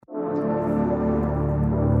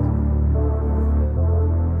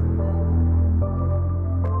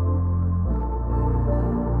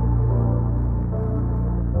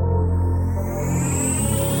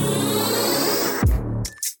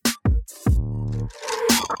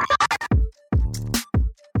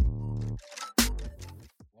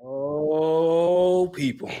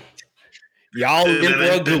people. Y'all in for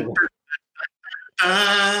a good one.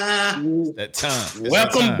 That time.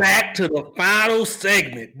 Welcome back to the final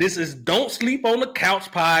segment. This is Don't Sleep on the Couch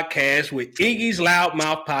podcast with Iggy's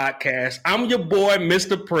Loudmouth podcast. I'm your boy,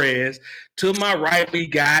 Mr. Prez. To my right, we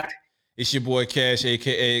got... It's your boy, Cash,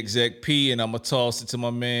 a.k.a. Exec P, and I'm going to toss it to my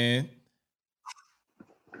man.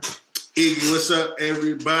 Iggy, what's up,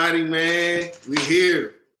 everybody, man? We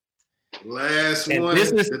here. Last and one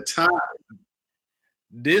this is the top.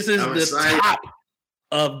 This is the top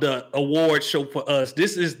of the award show for us.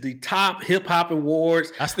 This is the top hip hop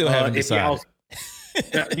awards. I still haven't decided.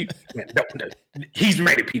 He's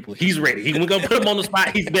ready, people. He's ready. We're gonna put him on the spot.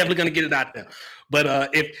 He's definitely gonna get it out there. But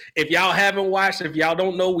if y'all haven't watched, if y'all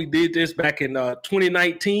don't know, we did this back in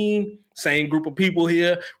 2019. Same group of people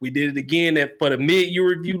here. We did it again for the mid-year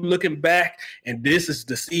review, looking back, and this is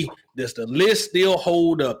to see does the list still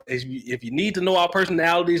hold up. If you need to know our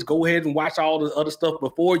personalities, go ahead and watch all the other stuff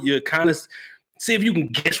before you kind of see if you can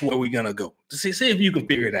guess where we're gonna go. See if you can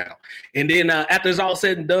figure it out. And then after it's all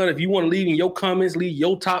said and done, if you want to leave in your comments, leave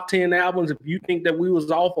your top 10 albums. If you think that we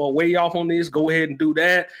was off or way off on this, go ahead and do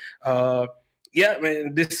that. Yeah,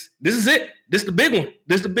 man, this is it. This is the big one.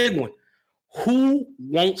 This is the big one. Who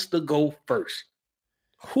wants to go first?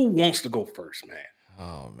 Who wants to go first, man?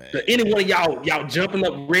 Oh, man. So any one of y'all jumping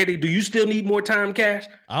up ready? Do you still need more time, Cash?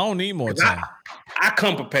 I don't need more time. I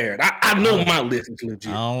come prepared. I know my list is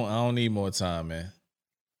legit. I don't need more time, man.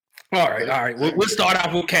 All right. We'll start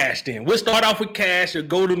off with Cash then. We'll start off with Cash or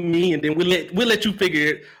go to me, and then we'll let you finish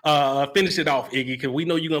it off, Iggy, because we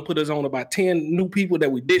know you're gonna put us on about 10 new people that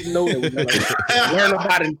we didn't know that we're gonna learn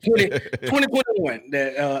about in 2021.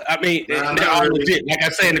 That they're all legit. Like I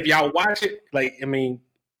said, if y'all watch it,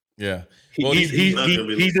 yeah, well, he's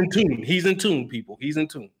in tune. He's in tune, people. He's in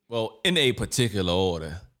tune. Well, in a particular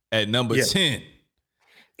order, at number 10,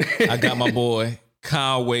 I got my boy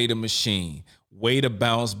Conway the Machine. Way to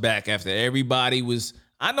bounce back after everybody was.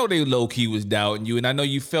 I know they low key was doubting you, and I know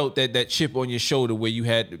you felt that chip on your shoulder where you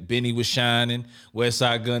had Benny was shining,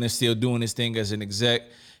 Westside Gunn is still doing his thing as an exec,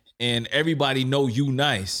 and everybody know you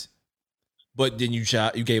nice. But then you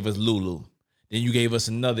gave us Lulu, then you gave us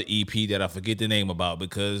another EP that I forget the name about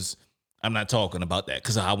because I'm not talking about that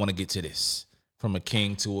because I want to get to this. From a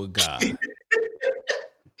king to a god.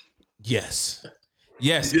 Yes,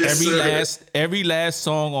 every last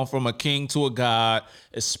song on From a King to a God,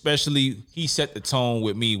 especially he set the tone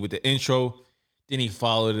with me with the intro. Then he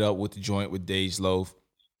followed it up with the joint with Dej Loaf.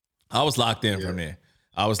 I was locked in from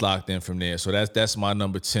there. So that's my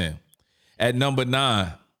number 10. At number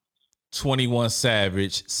 9, 21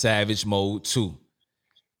 Savage, Savage Mode 2.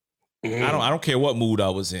 I don't care what mood I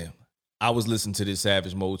was in. I was listening to this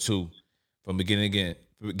Savage Mode 2 from beginning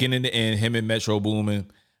to end. Him and Metro Boomin,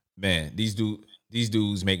 man, these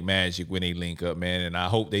dudes make magic when they link up, man. And I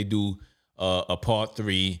hope they do a part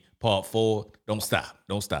 3, part 4. Don't stop.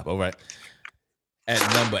 All right.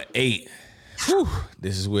 At number 8,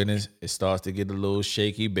 this is when it starts to get a little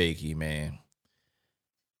shaky bakey, man.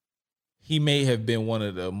 He may have been one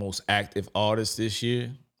of the most active artists this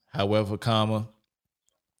year. However, I'm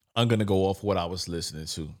going to go off what I was listening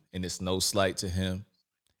to. And it's no slight to him.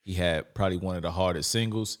 He had probably one of the hardest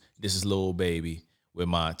singles. This is Lil Baby with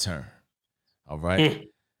My Turn. All right.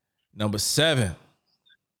 Number 7.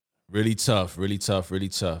 Really tough. Roddy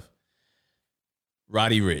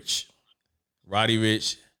Ricch. Roddy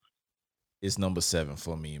Ricch is number 7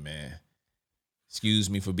 for me, man. Excuse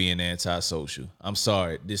me for being antisocial. I'm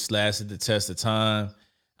sorry. This lasted the test of time.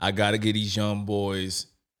 I got to get these young boys.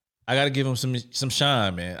 I got to give them some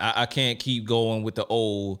shine, man. I can't keep going with the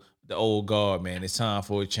old guard, man. It's time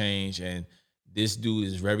for a change. And this dude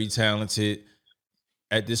is very talented.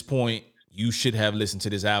 At this point, you should have listened to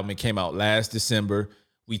this album. It came out last December.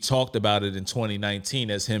 We talked about it in 2019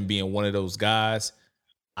 as him being one of those guys.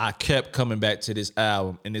 I kept coming back to this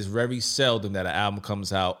album, and it's very seldom that an album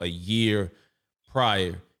comes out a year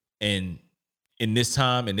prior. And in this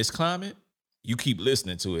time, in this climate, you keep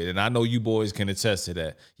listening to it. And I know you boys can attest to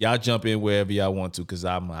that. Y'all jump in wherever y'all want to because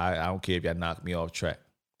I don't care if y'all knock me off track.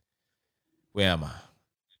 Where am I?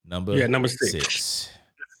 Number 6.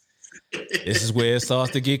 This is where it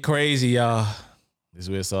starts to get crazy, y'all. This is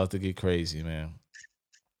where it starts to get crazy, man.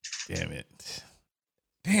 Damn it,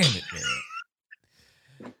 man.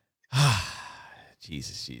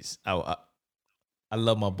 Jesus. I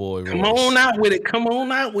love my boy. Come on out with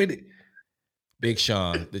it. Big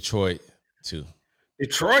Sean, Detroit 2.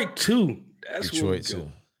 That's Detroit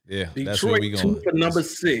 2. Yeah, Detroit that's where we going. 2 for number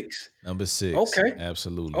 6. Number 6. Okay.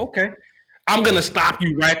 Absolutely. Okay. I'm going to stop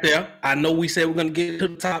you right there. I know we said we're going to get to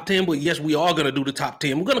the top 10, but yes, we are going to do the top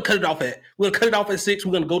 10. We're going to cut it off at 6.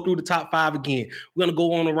 We're going to go through the top 5 again. We're going to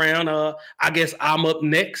go on around. I guess I'm up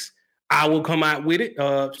next. I will come out with it.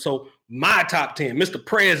 So my top 10, Mr.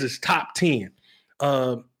 Prez's top 10.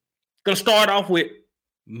 Going to start off with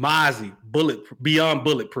Mozzie, Beyond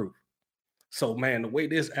Bulletproof. So, man, the way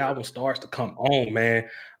this album starts to come on, man,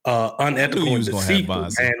 unethical and deceitful,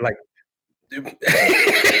 man, like,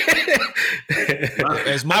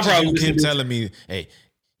 as much as you keep telling me, hey,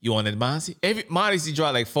 you on that Mozzie? Mozzie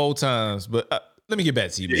dropped like 4 times, but let me get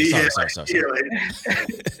back to you, man. Sorry.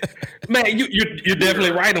 Man, you're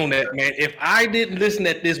definitely right on that, man. If I didn't listen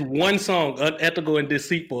to this one song, Unethical and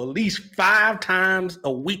Deceitful, at least 5 times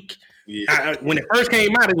a week. Yeah. When it first came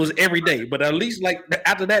out, it was every day, but at least like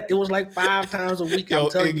after that, it was like 5 times a week. I'm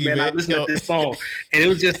telling you, man, I listened to this song, and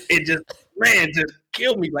it just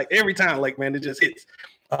killed me like every time. Like, man, it just hits.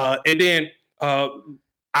 And then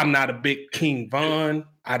I'm not a big King Von.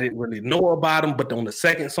 I didn't really know about him, but on the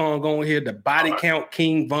second song on here, the Body Count,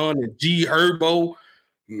 King Von and G Herbo,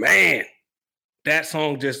 man, that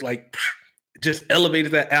song just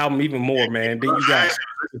elevated that album even more, man. Then you got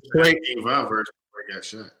King Von verse before he got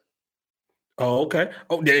shot. Oh, okay.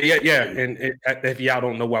 Oh, yeah. And if y'all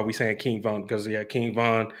don't know why we saying King Von, because King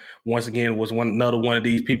Von once again was another one of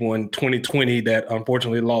these people in 2020 that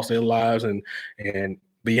unfortunately lost their lives, and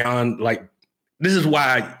beyond. Like, this is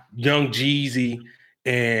why Young Jeezy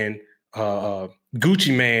and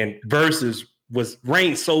Gucci Man versus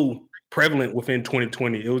reigned so prevalent within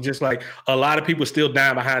 2020. It was just like a lot of people still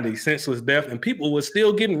dying behind these senseless death, and people were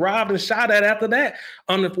still getting robbed and shot at after that.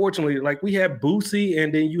 Unfortunately, like we had Boosie,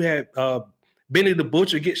 and then you had Benny the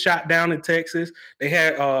Butcher get shot down in Texas. They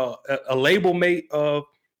had a label mate of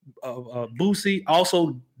Boosie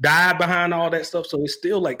also died behind all that stuff. So it's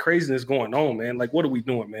still like craziness going on, man. Like, what are we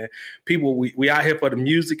doing, man? People, we out here for the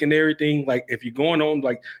music and everything. Like, if you're going on,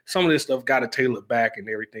 like, some of this stuff got to tailor it back and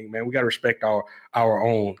everything, man. We got to respect our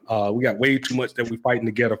own. We got way too much that we fighting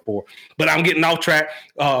together for. But I'm getting off track.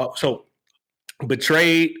 So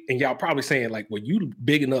Betrayed, and y'all probably saying like, well, you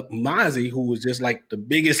bigging up Mozzie, who was just like the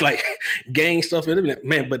biggest like gang stuff in it,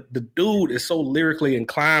 man. But the dude is so lyrically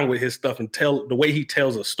inclined with his stuff and the way he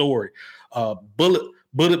tells a story.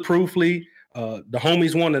 Bulletproofly, the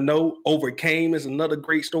homies want to know. Overcame is another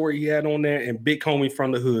great story he had on there, and Big Homie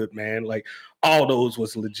from the Hood, man. Like, all those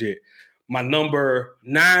was legit. My number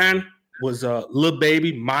 9 was Lil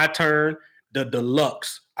Baby, My Turn, the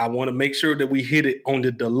Deluxe. I want to make sure that we hit it on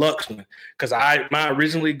the deluxe one, because I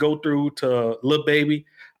originally go through to Lil Baby.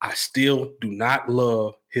 I still do not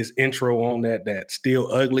love his intro on that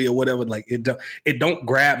Still Ugly or whatever. Like, it don't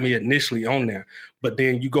grab me initially on there. But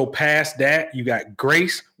then you go past that, you got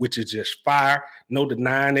Grace, which is just fire. No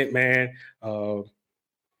denying it, man. I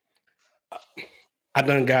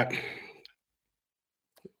done got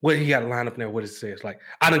what he got a line up there, what it says. Like,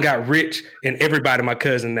 I done got Rich and Everybody my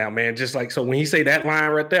cousin now, man. Just like, so when he say that line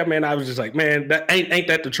right there, man, I was just like, man, that ain't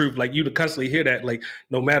that the truth? Like, you to constantly hear that, like,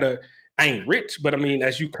 no matter, I ain't rich, but I mean,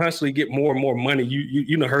 as you constantly get more and more money,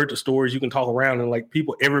 you know, heard the stories, you can talk around and like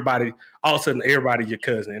people, everybody, all of a sudden, everybody your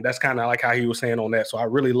cousin. And that's kind of like how he was saying on that. So I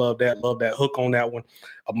really love that hook on that one.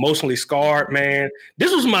 Emotionally Scarred, man.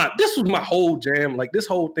 This was my whole jam. Like, this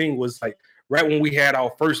whole thing was like, right when we had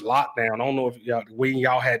our first lockdown. I don't know if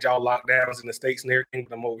y'all had y'all lockdowns in the States and everything,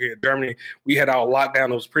 but I'm over here in Germany. We had our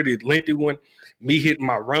lockdown. It was a pretty lengthy one. Me hitting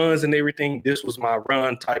my runs and everything. This was my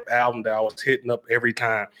run type album that I was hitting up every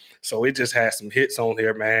time. So it just had some hits on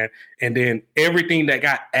here, man. And then everything that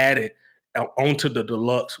got added onto the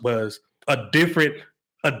deluxe was a different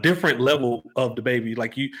level of the baby.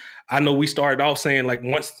 Like, I know we started off saying like,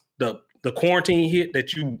 once the quarantine hit,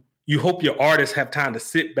 that you hope your artists have time to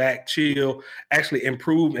sit back, chill, actually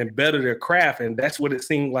improve and better their craft. And that's what it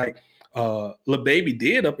seemed like Lil Baby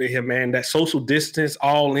did up in here, man. That social distance,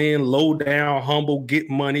 all in, low down, humble, get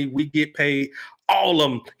money, we get paid, all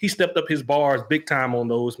of them. He stepped up his bars big time on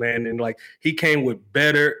those, man. And like, he came with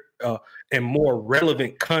better and more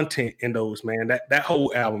relevant content in those, man. That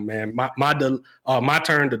whole album, man. My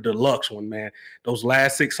Turn, the deluxe one, man. Those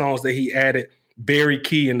last 6 songs that he added, very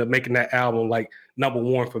key into making that album like number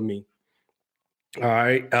 1 for me. All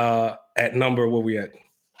right. At number, where we at?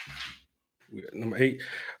 We at number 8.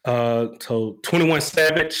 So 21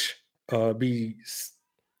 Savage.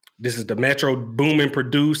 This is the Metro Boomin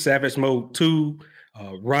produced Savage Mode 2.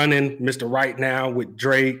 Running, Mr. Right Now with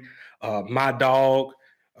Drake. My Dog.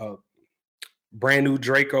 Brand New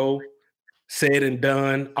Draco. Said and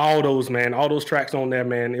Done. All those, man. All those tracks on there,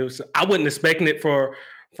 man. I wasn't expecting it from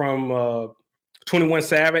 21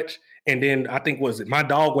 Savage. And then I think, was it My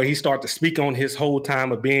Dog, where he started to speak on his whole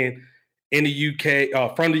time of being in the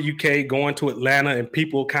UK, from the UK, going to Atlanta, and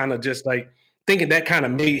people kind of just like thinking that kind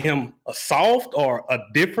of made him a soft or a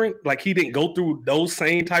different, like he didn't go through those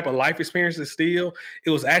same type of life experiences still.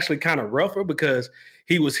 It was actually kind of rougher because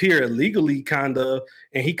he was here illegally kind of,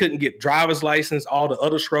 and he couldn't get driver's license, all the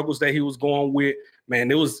other struggles that he was going with.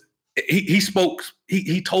 Man, it was,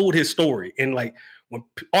 he told his story. And like when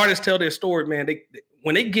artists tell their story, man,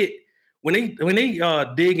 when they dig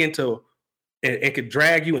into and could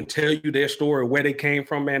drag you and tell you their story, where they came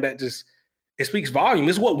from, man, that just, it speaks volume.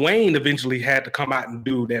 It's what Wayne eventually had to come out and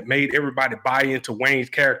do that made everybody buy into Wayne's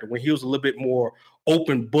character when he was a little bit more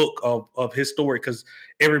open book of his story, because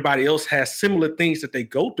everybody else has similar things that they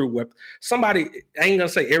go through with somebody. I ain't gonna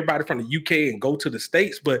say everybody from the UK and go to the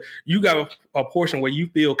States, but you got a portion where you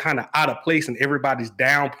feel kind of out of place and everybody's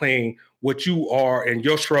downplaying what you are and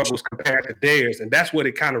your struggles compared to theirs. And that's what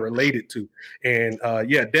it kind of related to. And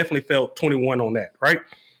yeah, definitely felt 21 on that, right?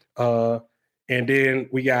 And then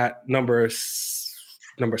we got number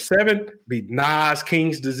 7, be Nas,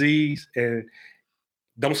 King's Disease, and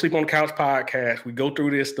Don't Sleep on the Couch podcast. We go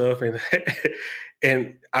through this stuff and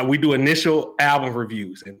we do initial album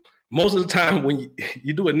reviews. And most of the time when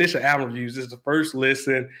you do initial album reviews, it's the first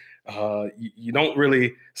listen. You don't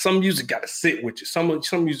really, some music got to sit with you. Some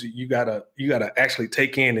music you gotta actually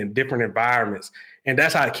take in different environments. And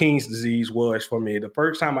that's how King's Disease was for me. The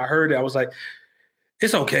first time I heard it, I was like,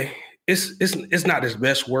 it's okay. It's not his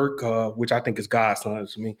best work, which I think is God's son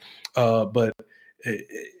to me. But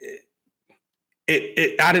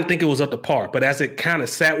I didn't think it was up to par. But as it kind of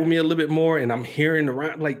sat with me a little bit more, and I'm hearing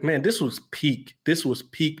around, like, man, this was peak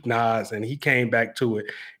Nas, and he came back to it.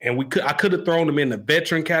 And I could have thrown him in the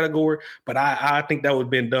veteran category, but I think that would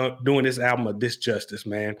have been doing this album a disjustice,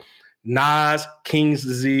 man. Nas, King's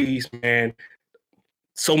Disease, man.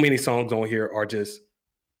 So many songs on here are just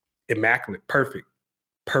immaculate, perfect,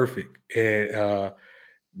 and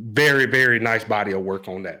very, very nice body of work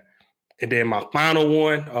on that. And then my final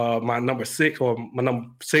one, my number 6 for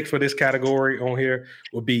this category on here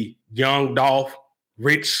would be Young Dolph,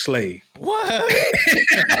 Rich Slave. What?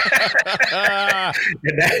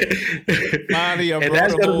 Finally, I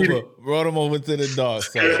brought him over to the dark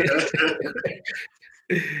side.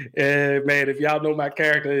 And man, if y'all know my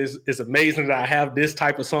character, it's amazing that I have this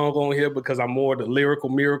type of song on here because I'm more the lyrical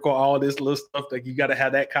miracle, all this little stuff that you got to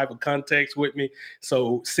have that type of context with me.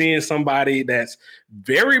 So seeing somebody that's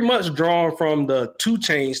very much drawn from the 2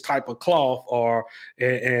 Chainz type of cloth,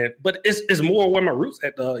 but it's more where my roots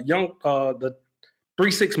at the young the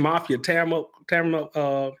 3-6 Mafia, tear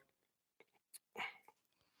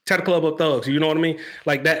the club of thugs, you know what I mean?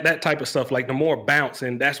 Like that type of stuff, like the more bounce,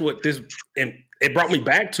 and that's what this, and it brought me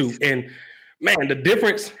back to. And man, the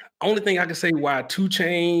difference, only thing I can say why 2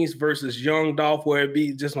 Chainz versus Young Dolph, where it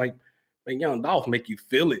be just like, man, Young Dolph make you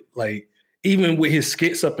feel it. Like even with his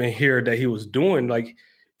skits up in here that he was doing, like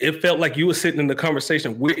it felt like you were sitting in the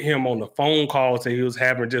conversation with him on the phone calls that he was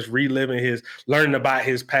having, just reliving learning about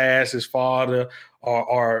his past, his father,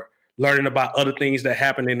 or learning about other things that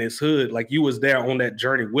happened in his hood. Like you was there on that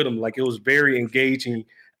journey with him. Like it was very engaging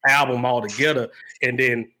album altogether. And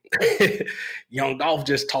then Young Dolph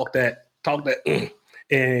just talked that, and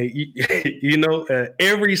you know,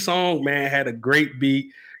 every song, man, had a great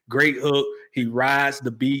beat, great hook. He rides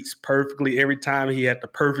the beats perfectly every time. He had the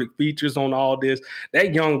perfect features on all this.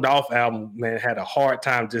 That Young Dolph album, man, had a hard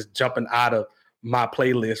time just jumping out of my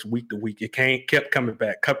playlist week to week. It kept coming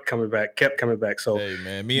back. So, hey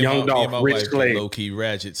man, Young Dolph, me and my Rich wife Slade, low key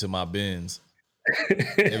ratchet to my Benz.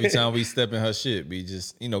 Every time we step in her shit, we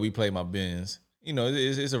just, we play my Benz.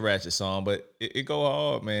 It's a ratchet song, but it go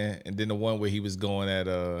hard, man. And then the one where he was going at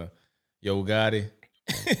Yo Gotti,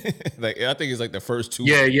 like I think it's like the first 2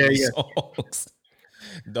 songs.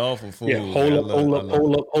 Dolph a fool. Yeah,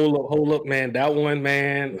 hold up, man. That one,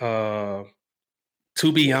 man. To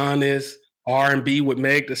be honest, R&B with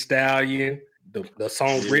Meg Thee Stallion, the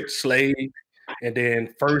song Rich Slave, and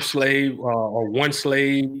then First Slave or One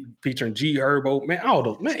Slave featuring G Herbo. Man, all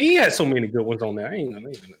those, man, he had so many good ones on there. I ain't gonna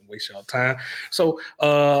waste y'all time. So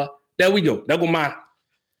there we go. That was my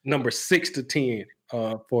number 6 to 10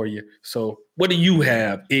 for you. So what do you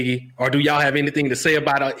have, Iggy? Or do y'all have anything to say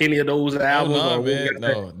about any of those albums? No, man.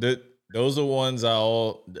 No, those are ones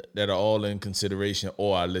that are all in consideration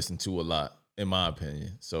or I listen to a lot, in my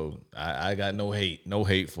opinion. So I got no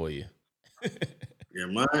hate for you. Yeah,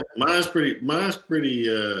 mine's pretty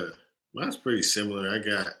similar. I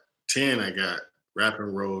got 10. I got Rap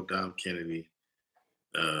and Roll, Dom Kennedy,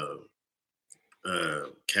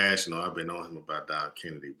 Cash. I've been on him about Dom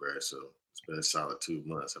Kennedy, bro. So it's been a solid 2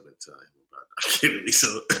 months. I've been telling him about Dom Kennedy.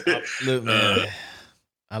 So look, man,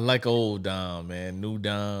 I like old Dom, man. New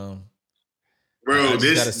Dom, Bro, I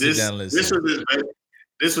just gotta sit this down and listen.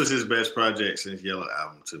 this was his best project since Yellow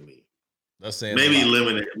Album to me. That's saying Maybe a lot.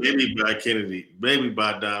 Lemonade, maybe by Kennedy, maybe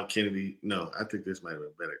by Dom Kennedy. No, I think this might have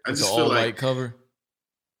been better. I With the just feel all like white cover.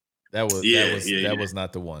 yeah. That was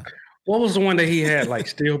not the one. What was the one that he had, like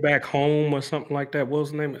Still Back Home or something like that? What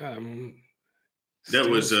was the name? That Still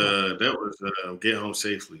was something. Get Home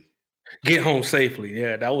Safely. Get Home Safely.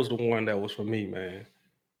 Yeah, that was the one that was for me, man.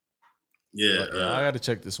 Yeah, Yeah, I got to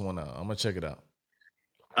check this one out. I'm gonna check it out.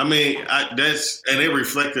 I mean, that's and it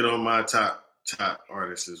reflected on my top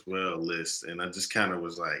artists as well list, and I just kind of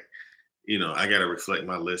was like, you know, I got to reflect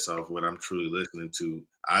my list off what I'm truly listening to.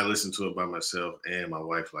 I listen to it by myself, and my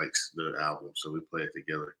wife likes the album, so we play it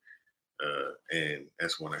together. And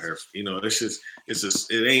that's one of her. You know, it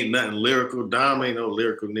ain't nothing lyrical. Dom ain't no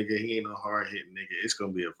lyrical nigga. He ain't no hard hitting nigga. It's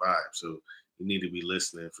gonna be a vibe. So you need to be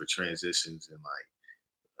listening for transitions and like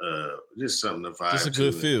just something to vibe. Just a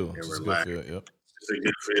good to feel. and Just relax. a good feel. Yep. It's a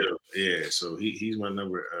good feel. Yeah. So he's my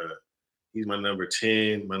number. He's my number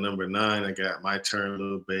 10. My number 9. I got My Turn,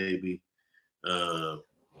 Little Baby.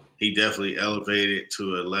 He definitely elevated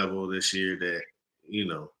to a level this year that you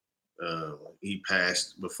know. He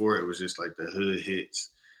passed before it was just like the hood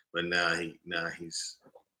hits, but now he's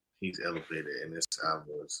elevated, and this album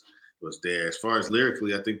was there. As far as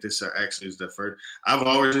lyrically, I think this actually is the first. I've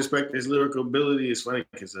always respected his lyrical ability. It's funny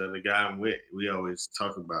because the guy I'm with, we always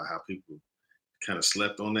talk about how people kind of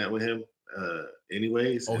slept on that with him.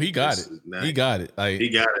 Anyways, Oh, he got it. He got it. Like he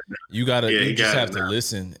got it. You gotta. Yeah, you just have to now.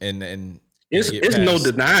 listen and it's no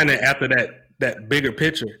denying it after that bigger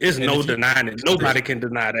picture. It's no denying it. Nobody can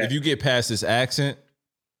deny that. If you get past this accent,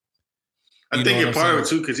 I think it's part of it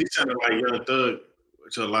too because he sounded like Young Thug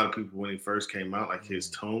to a lot of people when he first came out, like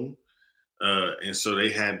his tone, and so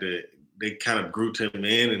they kind of grouped him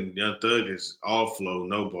in. And Young Thug is all flow,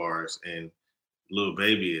 no bars, and Lil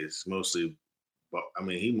Baby is mostly. I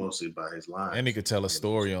mean, he mostly by his lines, and he could tell a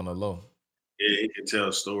story on the low. Yeah, he can tell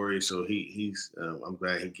a story. So he's. I'm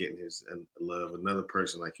glad he's getting his love. Another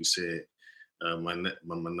person, like you said, my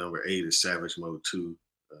number 8 is Savage Mode 2,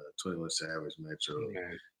 21 Savage Metro.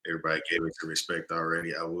 Okay. Everybody gave it some respect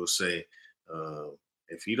already. I will say,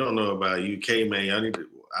 if you don't know about UK, man, y'all need to.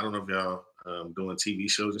 I don't know if y'all doing TV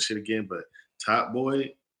shows and shit again, but Top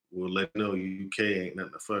Boy will let you know UK ain't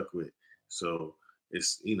nothing to fuck with. So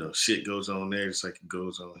it's shit goes on there just like it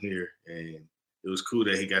goes on here, and it was cool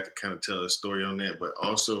that he got to kind of tell a story on that. But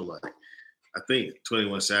also, like, I think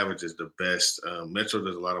 21 Savage is the best. Metro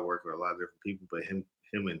does a lot of work with a lot of different people, but him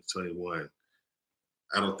and 21,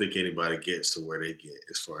 I don't think anybody gets to where they get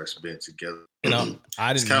as far as being together.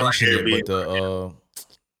 I didn't mention it, but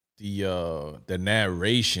the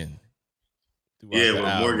narration. Yeah,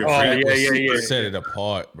 with Morgan Freeman. Set it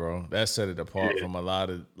apart, bro. That set it apart from a lot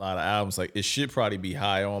of albums. Like, it should probably be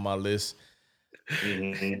higher on my list.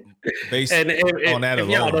 Based on that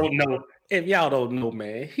alone. If y'all don't know,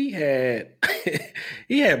 man, he had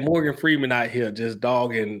Morgan Freeman out here just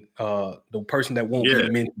dogging the person that won't be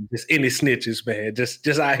mentioned, just any snitches, man, just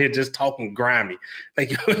out here just talking grimy.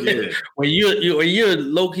 Like when you're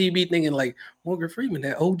low key be thinking like Morgan Freeman,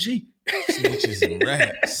 that OG. Snitches and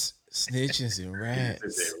rats. Snitches and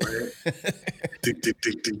rats.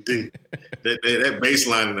 that bass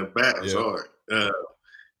line in the back was hard.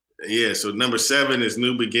 So number 7 is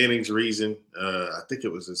New Beginnings, Reason. I think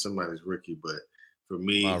it was in somebody's rookie, but for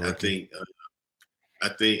me, I think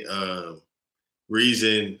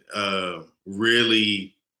Reason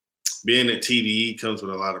really being at TDE comes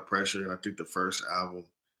with a lot of pressure, and I think the first album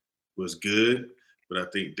was good, but I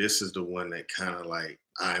think this is the one that kind of like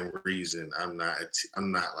I'm Reason. I'm not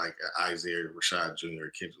like Isaiah Rashad Jr.,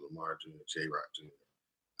 Kendrick Lamar Jr., J Rock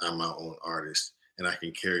Jr. I'm my own artist, and I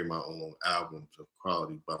can carry my own albums of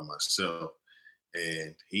quality by myself.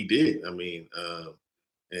 And he did. I mean,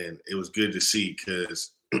 and it was good to see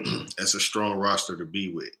because that's a strong roster to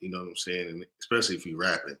be with. You know what I'm saying? And especially if you're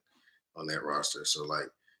rapping on that roster. So,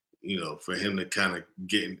 like, for him to kind of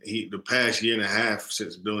the past year and a half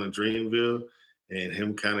since doing Dreamville and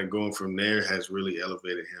him kind of going from there has really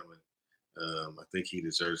elevated him. And I think he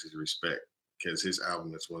deserves his respect because his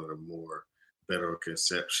album is one of the more better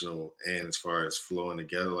conceptual, and as far as flowing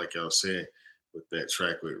together, like y'all said, with that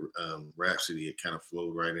track with Rhapsody, it kind of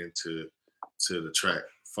flowed right into the track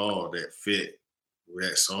Fall that fit with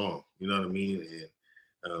that song. You know what I mean?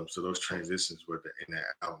 And so those transitions were in that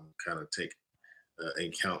album kind of take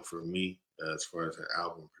in count for me as far as the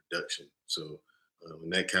album production. So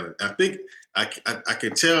and that kind of, I think I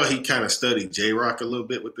could tell he kind of studied J Rock a little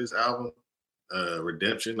bit with this album,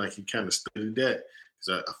 Redemption. Like he kind of studied that.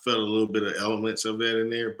 So I felt a little bit of elements of that in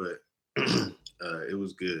there, but it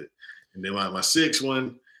was good. And then my 6th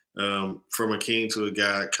one, From a King to a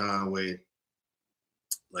God, Conway.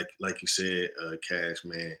 Like you said, Cash,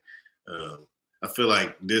 man. I feel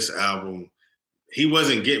like this album, he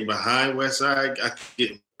wasn't getting behind Westside. I could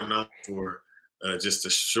get enough for just the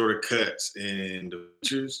shorter cuts and the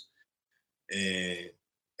features,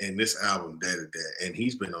 and this album that, and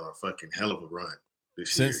he's been on a fucking hell of a run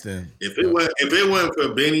this year. Since then, if it wasn't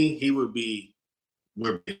for Benny, he would be.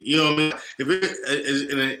 You know what I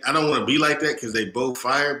mean? And I don't want to be like that because they both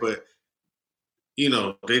fire, but you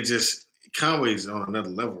know they just. Conway's on another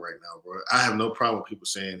level right now, bro. I have no problem with people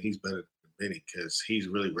saying he's better than Benny because he's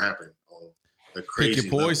really rapping on a crazy pick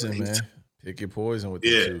your poison, level. Man. Pick your poison with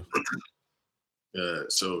the two.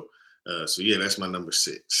 So yeah, that's my number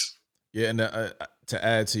 6. Yeah, and to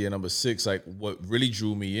add to your number 6, like what really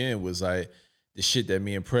drew me in was like the shit that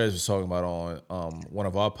me and Prez was talking about on one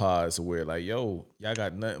of our pods, where like, yo, y'all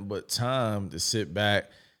got nothing but time to sit back,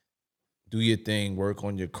 do your thing, work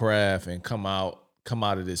on your craft, and come out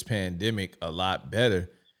of this pandemic a lot better.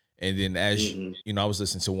 And then as you know, I was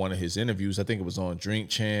listening to one of his interviews. I think it was on Drink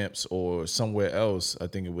Champs or somewhere else. I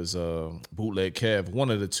think it was Bootleg Kev,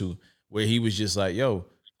 one of the two, where he was just like, yo,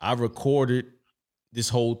 I recorded this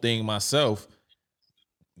whole thing myself,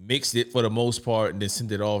 mixed it for the most part, and then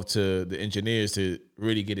sent it off to the engineers to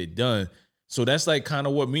really get it done. So that's like kind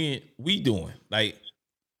of what we doing. Like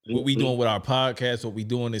what we doing with our podcast, what we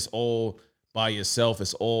doing is all by yourself.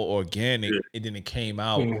 It's all organic, and then it came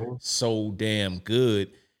out so damn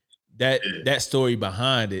good. That story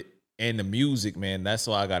behind it and the music, man. That's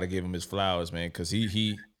why I gotta give him his flowers, man. Because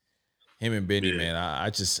him and Benny, man.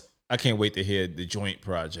 I can't wait to hear the joint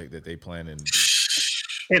project that they planning to do.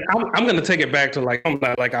 And I'm gonna take it back to like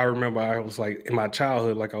I remember I was like in my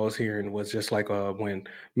childhood, like I was hearing was just like when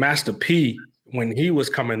Master P, when he was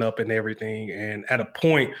coming up and everything, and at a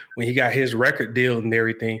point when he got his record deal and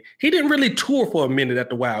everything, he didn't really tour for a minute at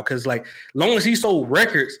the while because like long as he sold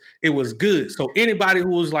records, it was good. So anybody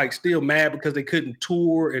who was like still mad because they couldn't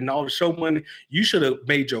tour and all the show money, you should have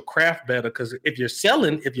made your craft better because if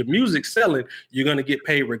your music's selling, you're gonna get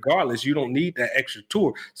paid regardless. You don't need that extra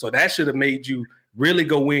tour. So that should have made you really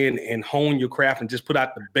go in and hone your craft and just put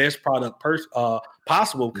out the best product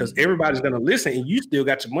possible because everybody's going to listen and you still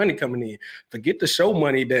got your money coming in. Forget the show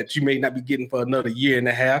money that you may not be getting for another year and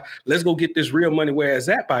a half. Let's go get this real money where it's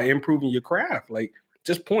at by improving your craft, like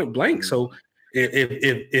just point blank. So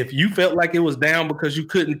if you felt like it was down because you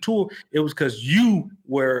couldn't tour, it was because you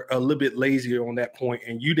were a little bit lazier on that point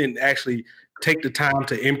and you didn't actually take the time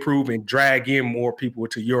to improve and drag in more people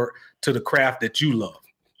to the craft that you love.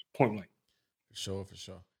 Point blank. For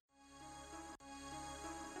sure.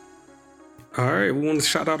 All right, we want to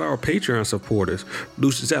shout out our Patreon supporters.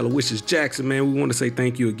 Lucius Aloysius Jackson, man. We want to say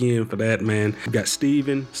thank you again for that, man. We got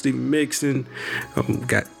Steven Mixon. We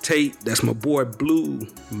got Tate, that's my boy Blue.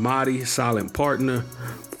 Marty, silent partner.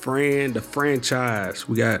 Fran, the franchise.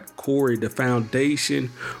 We got Corey, the foundation.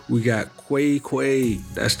 We got Quay.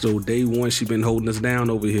 That's the day one. She been holding us down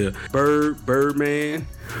over here. Birdman.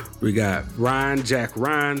 We got Jack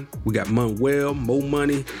Ryan. We got Manuel, Mo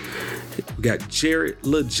Money. We got Jared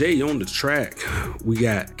Lil J on the track. We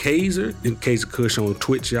got Kaiser Kush on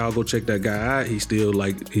Twitch. Y'all go check that guy out. He's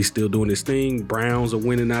still doing his thing. Browns are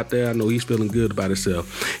winning out there. I know he's feeling good about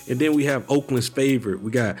himself. And then we have Oakland's favorite.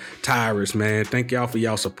 We got Tyrus, man. Thank y'all for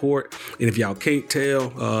y'all support. And if y'all can't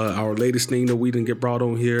tell, our latest thing that we didn't get brought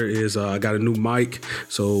on here is I got a new mic.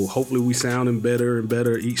 So hopefully we sounding better and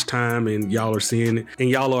better each time, and y'all are seeing it. And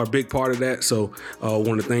y'all are a big part of that. So I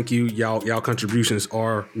want to thank you. Y'all contributions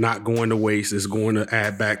are not going to waste. It's going to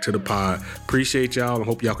add back to the pod. Appreciate y'all and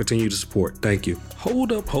hope y'all continue to support. Thank you.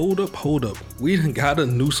 Hold up. We done got a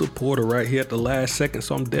new supporter right here at the last second,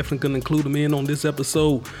 so I'm definitely going to include him in on this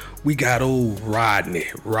episode. We got old Rodney,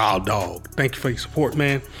 Raw Dog. Thank you for your support,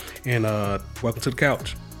 man, and welcome to the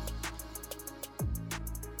couch.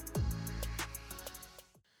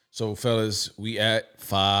 So, fellas, we at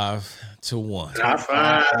 5-1. Top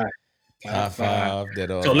five.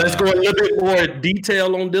 So let's go a little bit more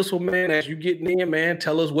detail on this one, man. As you getting in, man,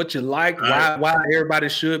 tell us what you like, why everybody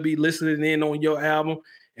should be listening in on your album.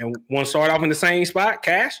 And want to start off in the same spot,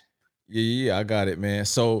 Cash? Yeah, I got it, man.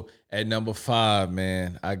 So at number 5,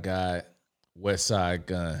 man, I got Westside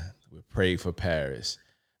Gunn with Pray for Paris.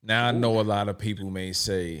 Now, I know a lot of people may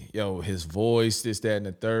say, yo, his voice, this, that, and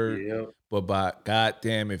the third. But by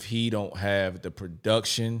goddamn, if he don't have the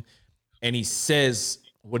production and he says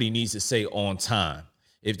what he needs to say on time,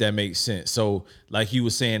 if that makes sense. So like you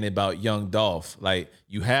were saying about Young Dolph, like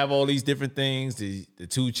you have all these different things, the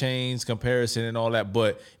 2 Chainz comparison and all that,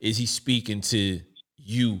 but is he speaking to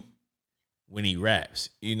you when he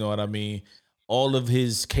raps? You know what I mean? all of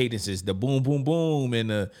his cadences, the boom, boom, boom, and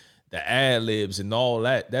the ad libs and all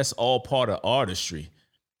that. That's all part of artistry.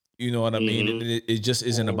 You know what I mean? It just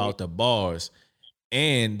isn't about the bars.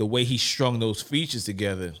 And the way he strung those features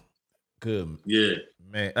together, good. Yeah.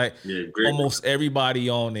 Man, like almost everybody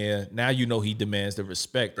on there, now you know he demands the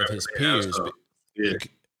respect of his peers. Yeah.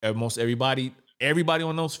 Almost everybody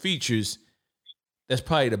on those features, that's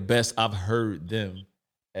probably the best I've heard them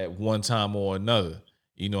at one time or another.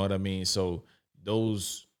 You know what I mean? So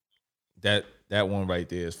that one right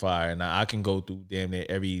there is fire. Now I can go through damn near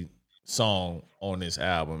every song on this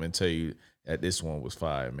album and tell you that this one was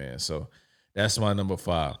fire, man. So that's my number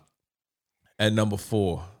 5. At number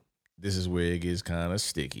 4, this is where it gets kind of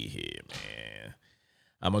sticky here, man.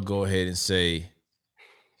 I'm gonna go ahead and say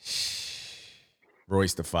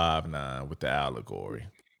Royce the 5'9" with the Allegory.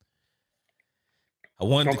 I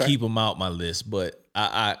wanted to keep him out my list, but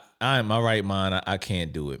I in my right mind, I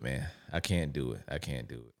can't do it, man. I can't do it.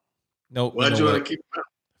 Nope. Why'd you want to keep him out?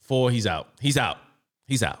 4, he's out.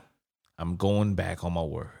 I'm going back on my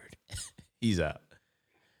word. He's out.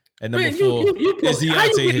 And number 4 is Deontay. How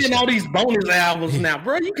you getting all these bonus albums now,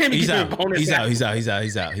 bro? You can't be getting bonus. He's out. I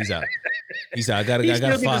gotta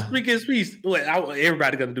still get to speak his piece.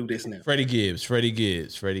 Everybody gonna do this now. Freddie Gibbs,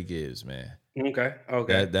 man.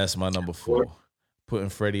 Okay. That's my number 4. Putting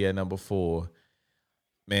Freddie at number 4.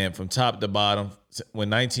 Man, from top to bottom,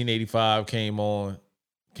 when 1985 came on,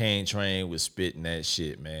 Kane Train was spitting that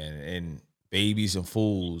shit, man. And Babies and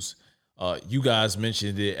Fools. You guys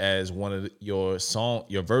mentioned it as one of your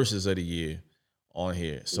verses of the year on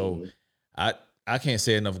here. So I can't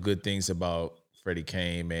say enough good things about Freddie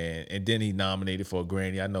Kane, man. And then he nominated for a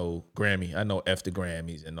Grammy. I know F the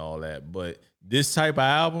Grammys and all that, but this type of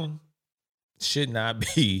album should not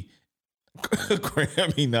be a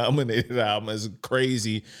Grammy nominated album, as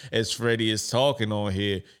crazy as Freddie is talking on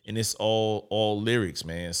here, and it's all lyrics,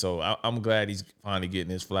 man. So I'm glad he's finally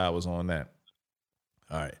getting his flowers on that.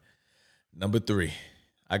 All right. Number 3,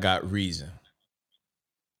 I got Reason.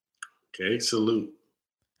 Okay, salute.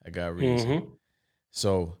 I got Reason.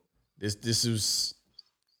 So this was,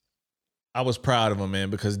 I was proud of him,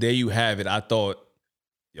 man, because there you have it. I thought,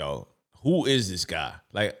 yo, who is this guy?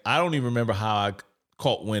 Like, I don't even remember how I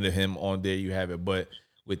caught wind of him on There You Have It, but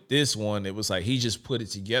with this one, it was like he just put it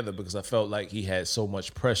together because I felt like he had so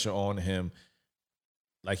much pressure on him.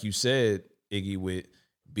 Like you said, Iggy, with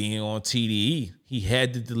being on TDE, he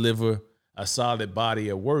had to deliver a solid body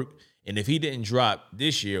of work. And if he didn't drop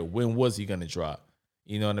this year, when was he going to drop?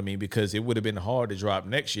 You know what I mean? Because it would have been hard to drop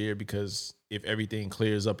next year, because if everything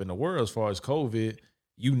clears up in the world as far as COVID,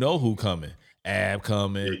 you know who coming. Ab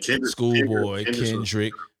coming, Schoolboy,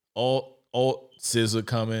 Kendrick, all SZA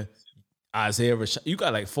coming, Isaiah Rashad. You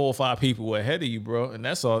got like 4 or 5 people ahead of you, bro. And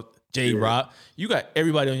that's all. J-Rock. You got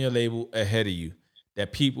everybody on your label ahead of you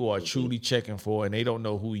that people are truly checking for, and they don't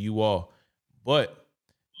know who you are. But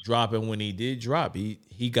dropping when he did drop,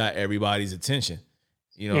 he got everybody's attention.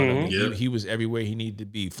 You know what I mean? Yeah. He was everywhere he needed to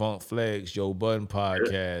be. Funk Flex, Joe Budden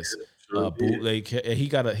podcast, Bootleg. He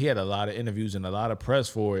had a lot of interviews and a lot of press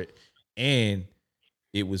for it, and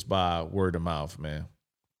it was by word of mouth, man.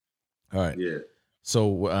 All right. Yeah. So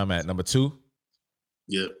where I'm at, number 2?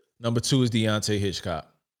 Yep. Number 2 is Deontay Hitchcock.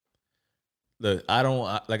 Look,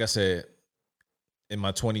 like I said, in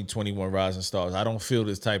my 2021 Rising Stars, I don't feel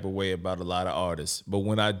this type of way about a lot of artists. But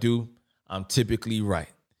when I do, I'm typically right.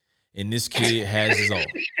 And this kid has his own.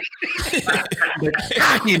 The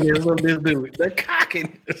cockiness of this dude. The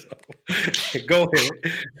cockiness. Go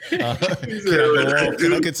ahead.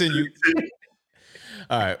 Can I continue?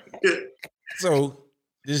 All right. So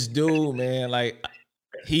this dude, man, like,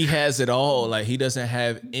 he has it all. Like, he doesn't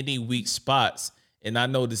have any weak spots. And I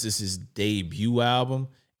know this is his debut album,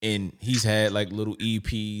 and he's had like little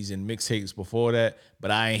EPs and mixtapes before that,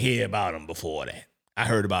 but I ain't hear about him before that. I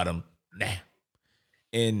heard about him now.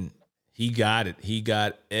 And he got it. He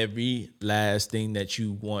got every last thing that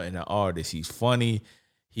you want in an artist. He's funny.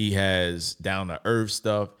 He has down-to-earth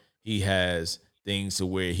stuff. He has things to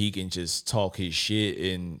where he can just talk his shit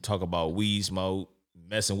and talk about weed smoke,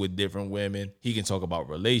 messing with different women. He can talk about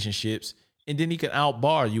relationships, and then he can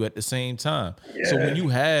outbar you at the same time. Yeah. So when you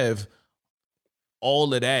have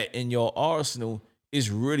all of that in your arsenal, it's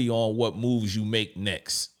really on what moves you make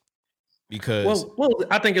next. Because well,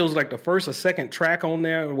 I think it was like the first or second track on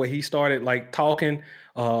there where he started like talking,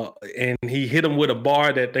 and he hit him with a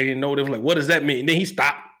bar that they didn't know. They was like, "What does that mean?" And then he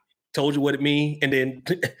stopped, told you what it mean, and then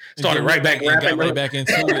started right back into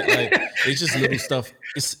it. Like, it's just little stuff.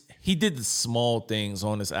 He did the small things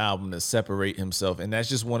on this album to separate himself, and that's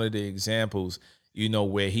just one of the examples,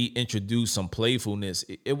 where he introduced some playfulness.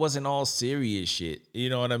 It wasn't all serious shit. You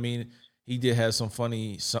know what I mean? He did have some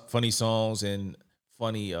funny songs and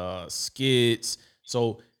funny skits.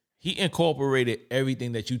 So he incorporated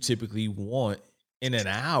everything that you typically want in an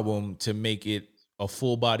album to make it a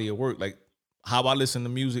full body of work. Like how I listen to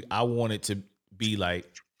music, I want it to be like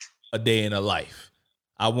a day in a life.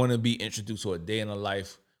 I want to be introduced to a day in a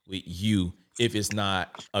life with you if it's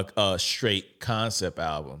not a straight concept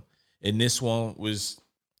album. And this one was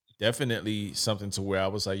definitely something to where I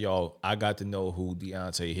was like, yo, I got to know who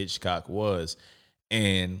Deontay Hitchcock was.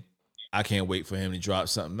 And I can't wait for him to drop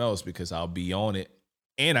something else because I'll be on it.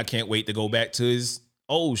 And I can't wait to go back to his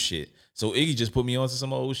old shit. So Iggy just put me on to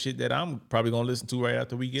some old shit that I'm probably going to listen to right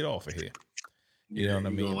after we get off of here. You know what I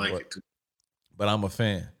mean? But I'm a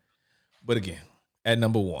fan. But again, at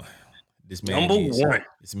number one, this man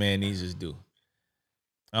needs his due.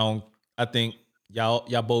 I think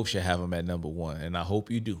y'all both should have him at number one, and I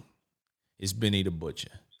hope you do. It's Benny the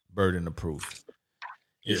Butcher, Burden of Proof.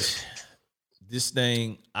 Yes. This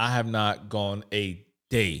thing, I have not gone a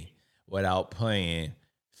day without playing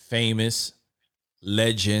Famous,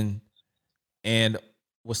 Legend, and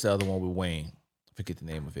what's the other one with Wayne? I forget the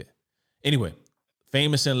name of it. Anyway,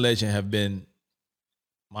 Famous and Legend have been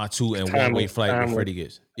my two and one-way flight with Freddie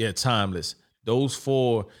Gibbs. Yeah, Timeless. Those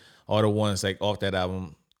four are the ones like off that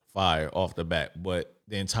album, fire off the bat. But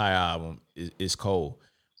the entire album is cold.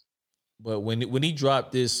 But when he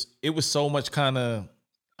dropped this, it was so much kind of,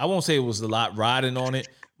 I won't say it was a lot riding on it,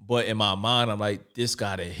 but in my mind, I'm like, this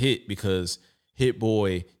got a hit because Hit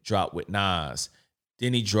Boy dropped with Nas.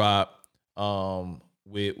 Then he dropped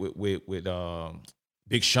with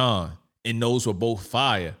Big Sean, and those were both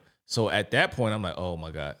fire. So at that point, I'm like, oh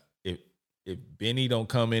my God, if Benny don't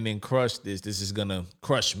come in and crush this is gonna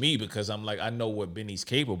crush me because I'm like, I know what Benny's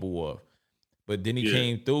capable of. But then he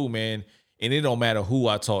came through, man, and it don't matter who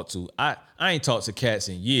I talk to. I ain't talked to cats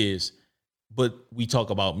in years, but we talk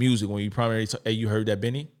about music. When you primarily hey, you heard that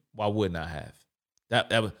Benny? Why wouldn't I have? That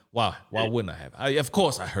was why wouldn't I have? Of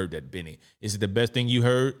course I heard that Benny. Is it the best thing you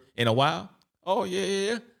heard in a while? Oh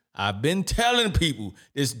yeah. I've been telling people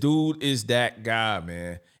this dude is that guy,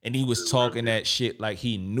 man. And he was talking that shit like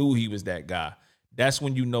he knew he was that guy. That's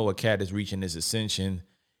when you know a cat is reaching his ascension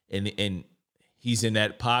and he's in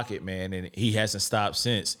that pocket, man. And he hasn't stopped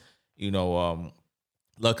since.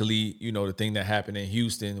 Luckily, the thing that happened in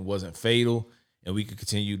Houston wasn't fatal and we could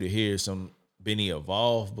continue to hear some Benny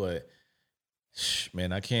evolve. But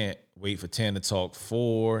man, I can't wait for Tana Talk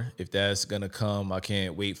 4. If that's going to come, I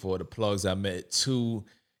can't wait for the Plugs I Met 2.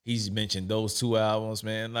 He's mentioned those two albums,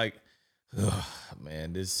 man. Like,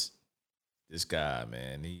 man, this guy,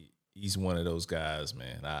 man, he's one of those guys,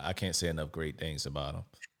 man. I can't say enough great things about him.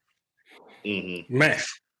 Mm-hmm. Man,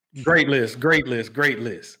 great list.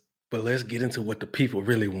 But let's get into what the people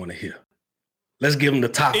really want to hear. Let's give them the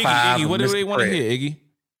top five. Iggy, what do they want to hear, Iggy?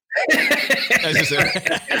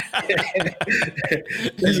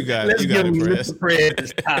 You got it,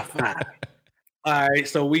 Fred's top five. All right,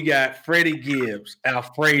 so we got Freddie Gibbs,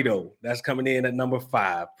 Alfredo. That's coming in at number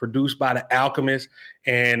 5, produced by The Alchemist.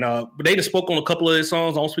 And they just spoke on a couple of his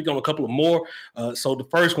songs. I'll speak on a couple of more. So the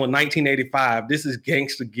first one, 1985, this is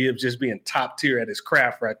Gangsta Gibbs just being top tier at his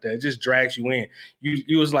craft right there. It just drags you in.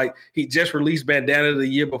 You was like, he just released Bandana the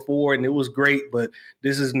year before, and it was great. But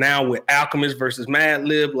this is now with Alchemist versus Mad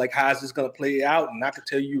Lib. Like, how is this going to play out? And I can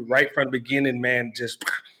tell you right from the beginning, man, just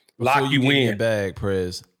lock you in. Bag,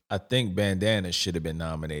 Prez. I think Bandana should have been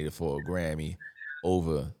nominated for a Grammy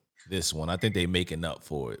over this one. I think they're making up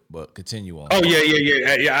for it, but continue on. Oh,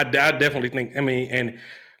 yeah. I definitely think, and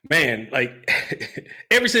man, like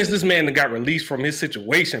ever since this man got released from his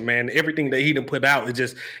situation, man, everything that he done put out, it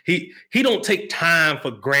just, he don't take time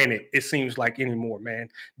for granted, it seems like anymore, man.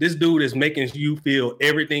 This dude is making you feel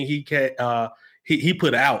everything he can, he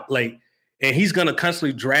put out, like, and he's going to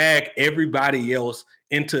constantly drag everybody else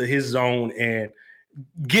into his zone and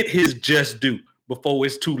get his just due before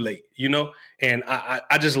it's too late, And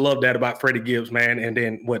I just love that about Freddie Gibbs, man. And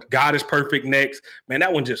then what God is Perfect next, man,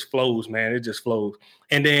 that one just flows, man. It just flows.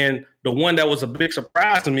 And then the one that was a big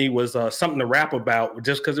surprise to me was Something to Rap About,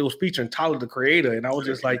 just because it was featuring Tyler, the Creator. And I was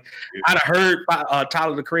just like, I'd have heard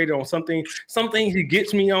Tyler, the Creator on something. Some things he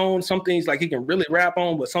gets me on, some things like he can really rap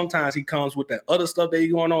on, but sometimes he comes with that other stuff that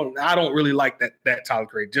he's going on. I don't really like that Tyler, the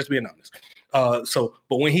Creator, just being honest.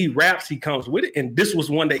 But when he raps, he comes with it. And this was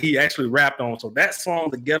one that he actually rapped on. So that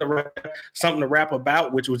song, Together, Something to Rap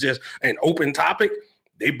About, which was just an open topic,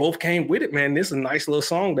 they both came with it, man. This is a nice little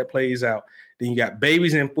song that plays out. Then you got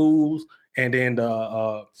Babies and Fools, and then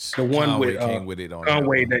the one with came with it on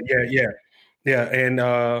Conway. Yeah. And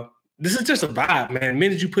this is just a vibe, man. The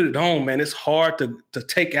minute you put it on, man, it's hard to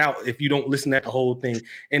take out if you don't listen at the whole thing.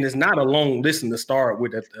 And it's not a long listen to start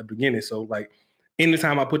with at the beginning. So like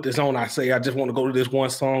anytime I put this on, I say I just want to go to this one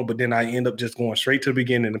song, but then I end up just going straight to the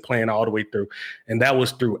beginning and playing all the way through. And that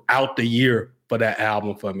was throughout the year for that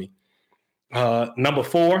album for me. Number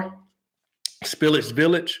 4, Spillage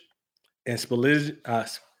Village and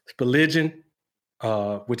Spilligion.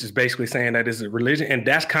 Which is basically saying that it's a religion, and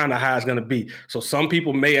that's kind of how it's going to be. So some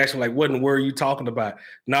people may actually like, what in the world are you talking about?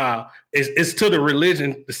 Nah, it's to the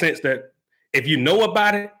religion, the sense that if you know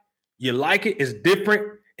about it, you like it, it's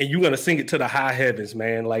different, and you're going to sing it to the high heavens,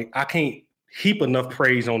 man. Like, I can't heap enough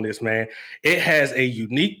praise on this, man. It has a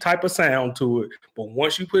unique type of sound to it, but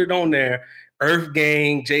once you put it on there, Earth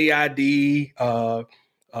Gang, JID,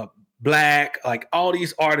 Black, like all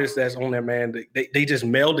these artists that's on there, man, they just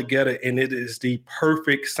meld together, and it is the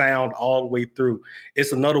perfect sound all the way through.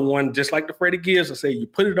 It's another one, just like the Freddie Gibbs. I say, you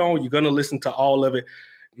put it on, you're gonna listen to all of it,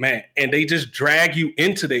 man, and they just drag you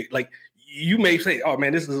into the, like, you may say, oh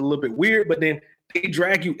man, this is a little bit weird, but then they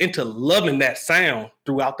drag you into loving that sound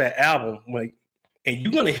throughout that album, like, and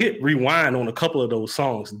you're gonna hit rewind on a couple of those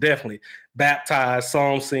songs, definitely. Baptized,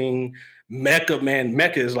 Psalm Sing, Mecca, man.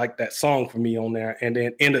 Mecca is like that song for me on there. And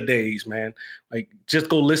then End of Days, man. Like, just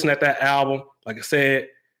go listen at that album. Like I said,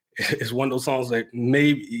 it's one of those songs that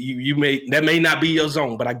maybe you may, that may not be your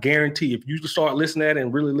zone, but I guarantee if you start listening at it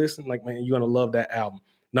and really listen, like, man, you're gonna love that album.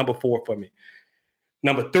 Number 4 for me.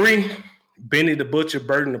 Number 3, Benny the Butcher,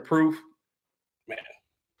 Burden of Proof. Man,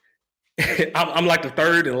 I'm like the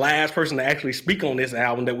third and last person to actually speak on this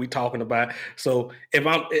album that we're talking about. So if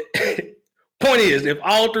I'm point is, if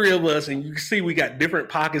all 3 of us, and you see we got different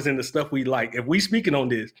pockets in the stuff we like, if we speaking on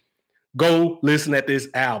this, go listen at this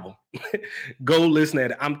album. Go listen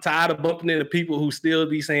at it. I'm tired of bumping into people who still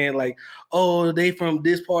be saying like, oh, they from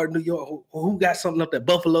this part of New York, who got something up at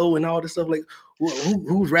Buffalo and all this stuff. Like,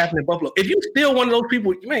 who's rapping in Buffalo? If you still one of those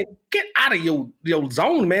people, man, get out of your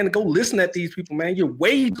zone, man, and go listen at these people, man. You're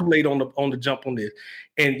way too late on the jump on this.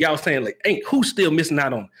 And y'all saying like, hey, who's still missing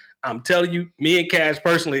out on it? I'm telling you, me and Cash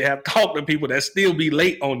personally have talked to people that still be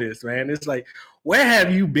late on this, man. It's like, where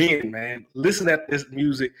have you been, man? Listen at this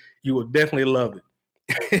music. You will definitely love it.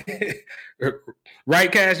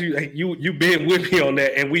 Right, Cash? You been with me on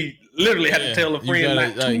that, and we literally had to tell a friend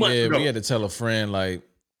not 2 months ago. We had to tell a friend, like,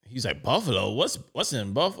 he's like, Buffalo? What's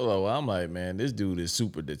in Buffalo? I'm like, man, this dude is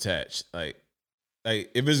super detached. Like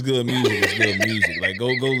if it's good music, it's good music. Like, go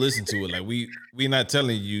listen to it. Like, we not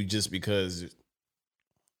telling you just because...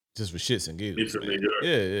 Just for shits and giggles. He's from New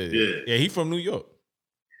York. Yeah. He from New York.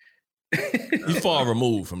 He's far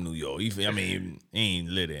removed from New York. He ain't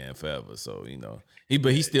lived in forever, so you know.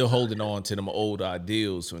 But he's still holding on to them old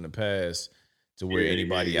ideals from the past, to where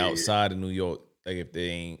anybody outside of New York, like if they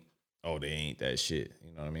ain't that shit.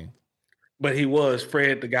 You know what I mean? But he was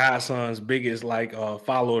Fred the Godson's biggest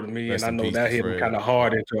follower to me, and I know that hit him kind of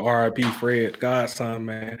hard into R.I.P. Fred Godson,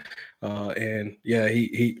 man. And yeah,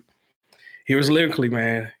 he was lyrically,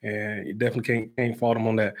 man, and you definitely can't fault him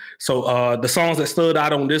on that. So the songs that stood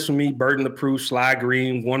out on this for me: Burden of Proof, Sly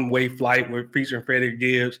Green, One Way Flight, with featuring Freddie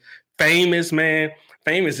Gibbs. Famous, man.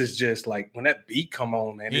 Famous is just like when that beat come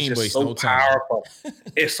on, man. It's just so powerful.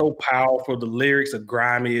 It's so powerful. The lyrics are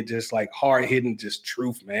grimy. It's just like hard hitting, just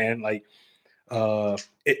truth, man. Like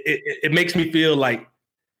it makes me feel like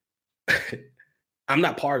I'm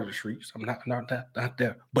not part of the streets. I'm not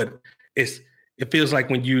there, but it feels like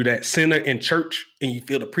when you're that sinner in church and you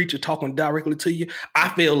feel the preacher talking directly to you. I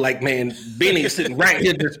feel like, man, Benny is sitting right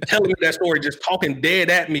here just telling me that story, just talking dead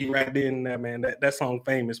at me right then, man. That song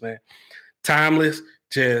Famous, man. Timeless,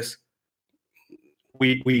 just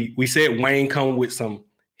we said Wayne come with some,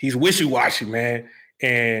 he's wishy-washy, man.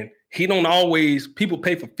 And he don't always, people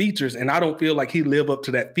pay for features, and I don't feel like he live up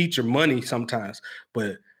to that feature money sometimes.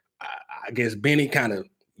 But I guess Benny kind of,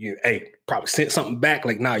 probably sent something back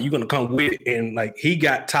like, nah, you're gonna come with it, and like he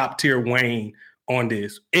got top tier Wayne on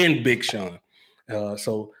this and Big Sean.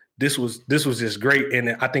 So this was just great,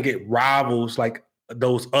 and I think it rivals like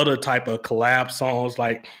those other type of collab songs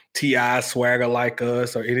like T.I. Swagger Like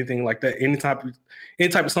Us or anything like that. Any type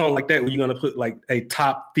of song like that where you're gonna put like a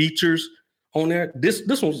top features on there. This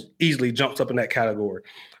one easily jumps up in that category.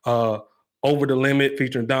 Over the Limit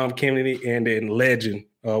featuring Dom Kennedy, and then Legend,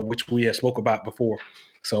 which we had spoke about before.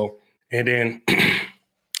 So, and then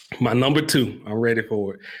my number 2, I'm ready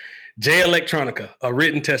for it. Jay Electronica, A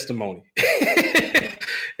Written Testimony.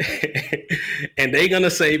 And they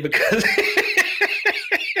gonna say, because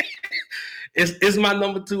it's my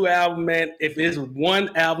number 2 album, man. If it's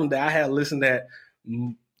one album that I had listened at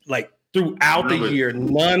like throughout the year,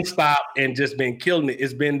 nonstop, and just been killing it,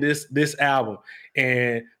 it's been this album.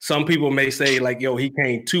 And some people may say like, yo, he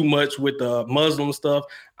came too much with the Muslim stuff.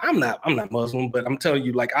 I'm not Muslim, but I'm telling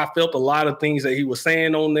you, like, I felt a lot of things that he was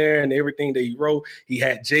saying on there and everything that he wrote. He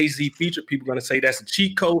had Jay-Z featured. People are going to say that's a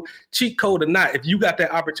cheat code or not. If you got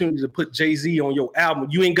that opportunity to put Jay-Z on your album,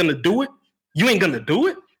 you ain't going to do it. You ain't going to do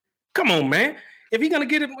it. Come on, man. If you're going to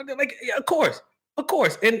get it, like, yeah, of course.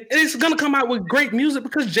 And it's going to come out with great music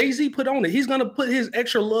because Jay-Z put on it. He's going to put his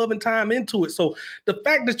extra love and time into it. So the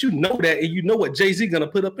fact that you know that and you know what Jay-Z going to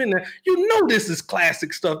put up in there, you know this is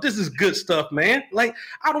classic stuff. This is good stuff, man. Like,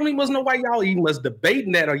 I don't even know why y'all even was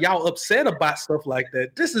debating that or y'all upset about stuff like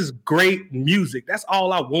that. This is great music. That's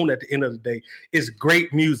all I want at the end of the day is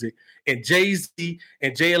great music. And Jay-Z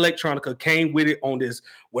and Jay Electronica came with it on this,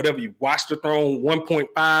 whatever you Watch the Throne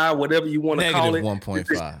 1.5, whatever you want to call it.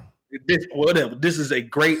 1.5. This is a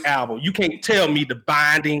great album. You can't tell me The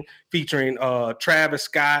Binding featuring Travis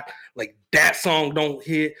Scott, like that song don't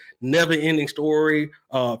hit. Never Ending Story,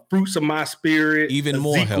 Fruits of My Spirit, even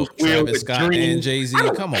more help. Travis Scott Dream. And Jay-Z. I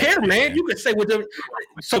don't Come care, on, man. You can say whatever.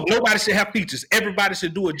 So nobody should have features. Everybody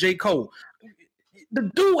should do a J. Cole. The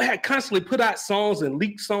dude had constantly put out songs and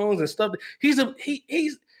leaked songs and stuff.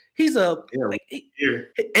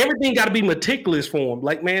 Everything got to be meticulous for him.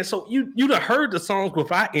 Like, man, so you'd have heard the songs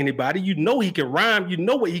without anybody. You know he can rhyme. You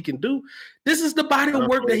know what he can do. This is the body of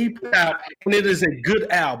work that he put out, and it is a good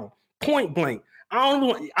album. Point blank.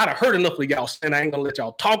 I'd have heard enough of y'all saying I ain't gonna let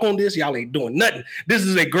y'all talk on this. Y'all ain't doing nothing. This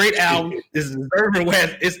is a great album. This is deserving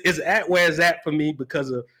where it's at where it's at for me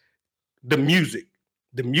because of the music.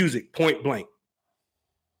 The music, point blank.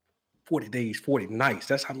 40 days, 40 nights.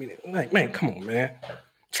 That's how many. Like, man, come on, man.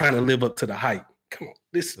 Trying to live up to the hype. Come on,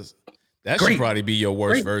 that should probably be your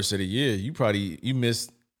worst verse of the year. You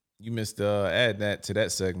missed add that to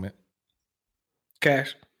that segment.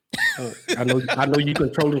 Cash. I know you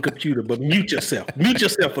control the computer, but mute yourself. Mute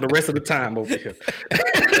yourself for the rest of the time over here.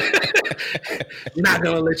 Not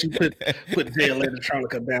gonna let you put Jay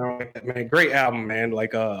Electronica down, man. Great album, man.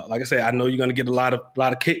 Like I said, I know you're gonna get a lot of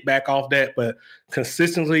kickback off that, but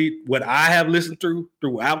consistently, what I have listened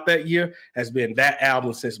throughout that year has been that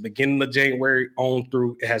album since beginning of January on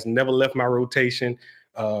through. It has never left my rotation.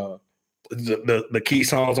 The key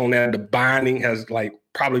songs on there, The Binding has like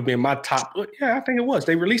probably been my top. Yeah, I think it was.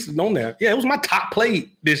 They released it on there. Yeah, it was my top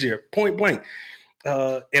played this year, point blank.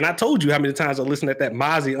 And I told you how many times I listened to that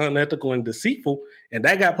Mozzie, Unethical and Deceitful, and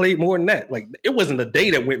that got played more than that. Like, it wasn't a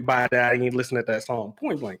day that went by that I ain't listening to that song,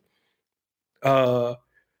 point blank. Number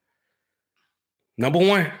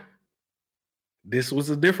one, this was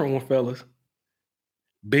a different one, fellas.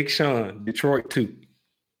 Big Sean, Detroit 2.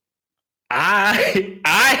 I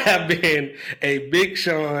have been a Big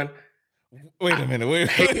Sean. Wait a minute. Wait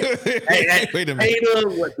a minute.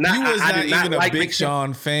 You was not even a Big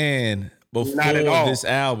Sean fan before this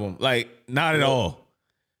album. Like, not at all.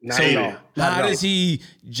 Not at all. How does he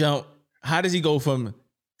jump? How does he go from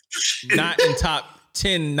not in top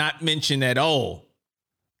 10, not mentioned at all,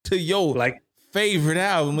 to your favorite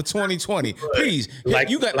album of 2020? Please,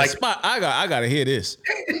 you got the spot. I gotta hear this.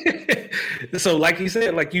 So, like you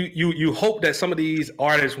said, like you hope that some of these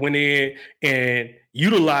artists went in and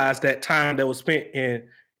utilized that time that was spent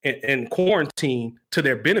in quarantine to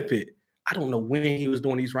their benefit. I don't know when he was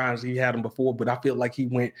doing these rhymes. He had them before, but I feel like he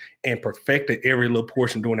went and perfected every little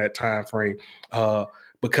portion during that time frame.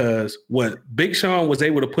 Because what Big Sean was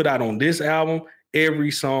able to put out on this album,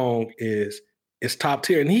 every song is top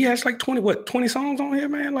tier, and he has like 20 songs on here,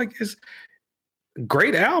 man. Like, it's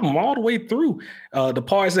great album all the way through. The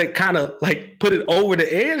parts that kind of like put it over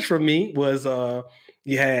the edge for me was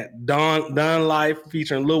you had Don Life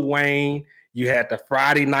featuring Lil Wayne. You had the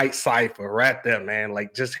Friday Night Cypher right there, man.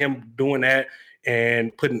 Like, just him doing that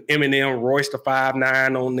and putting Eminem, Royce the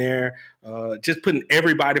 5'9" on there. Just putting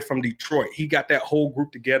everybody from Detroit. He got that whole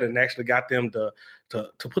group together and actually got them to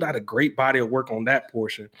put out a great body of work on that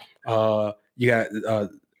portion. You got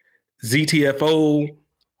ZTFO,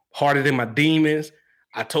 Harder Than My Demons.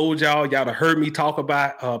 I told y'all have heard me talk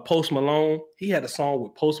about Post Malone. He had a song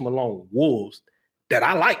with Post Malone, Wolves, that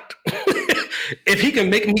I liked. If he can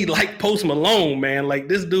make me like Post Malone, man, like,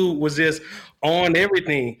 this dude was just on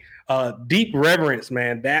everything. Deep Reverence,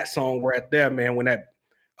 man, that song right there, man, when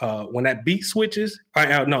that beat switches.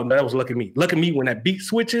 No, that was Look at Me. Look at Me when that beat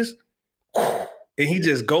switches and he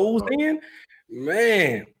just goes in,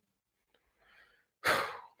 man.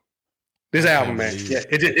 This album, man, yeah,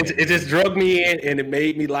 it just drug me in and it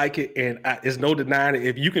made me like it, and it's no denying it.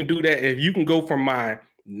 If you can do that, if you can go from my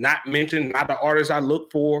not mentioned, not the artist I look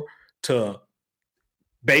for, to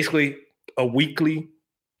basically a weekly,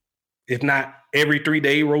 if not every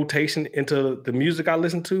 3-day rotation into the music I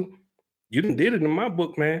listen to, you done did it in my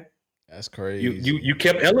book, man. That's crazy. You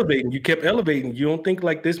kept elevating. You kept elevating. You don't think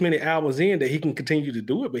like this many hours in that he can continue to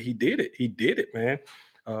do it, but he did it. He did it, man.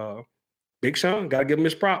 Big Sean, gotta give him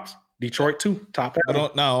his props. Detroit too, top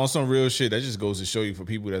album. On some real shit, that just goes to show you for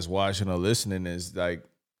people that's watching or listening is like,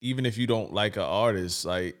 even if you don't like an artist,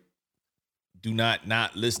 like, do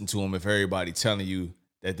not listen to him if everybody telling you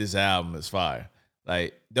that this album is fire.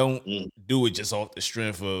 Like, don't do it just off the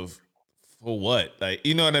strength of, for what? Like,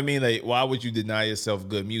 you know what I mean? Like, why would you deny yourself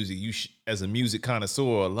good music? You as a music connoisseur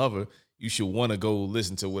or lover, you should want to go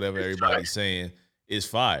listen to whatever everybody's saying is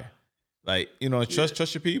fire. Like, you know,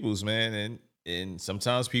 trust your peoples, man. And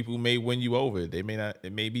sometimes people may win you over. They may not.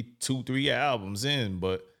 It may be 2-3 albums in,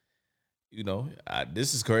 but you know,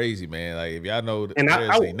 this is crazy, man. Like, if y'all know, and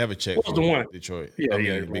I never checked for the one? Detroit.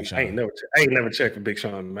 Big Sean. I ain't never checked for Big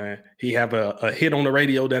Sean, man. He have a hit on the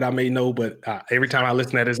radio that I may know, but every time I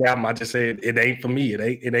listen to his album, I just say it ain't for me.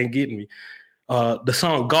 It ain't getting me. The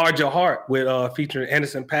song "Guard Your Heart" with featuring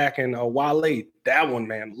Anderson .Paak and Wale. That one,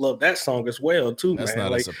 man, love that song as well too. That's man.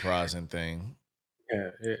 Not a surprising thing. Yeah.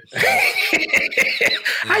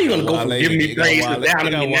 How you gonna go from giving me praise to down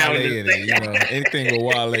to me now? Anything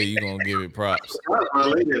with Wale, you gonna give it props.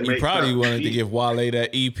 You probably wanted to give Wale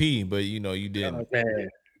that EP, but you didn't. Man.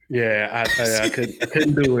 Yeah, I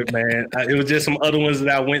couldn't do it, man. It was just some other ones that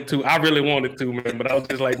I went to. I really wanted to, man, but I was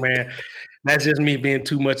just like, man, that's just me being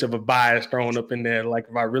too much of a bias thrown up in there. Like,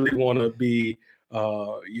 if I really want to be,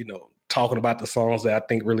 talking about the songs that I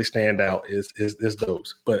think really stand out, is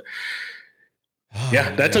those. But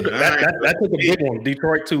yeah, that took a big one.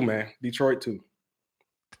 Detroit too, man. Detroit too.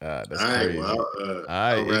 God, that's crazy. Well, all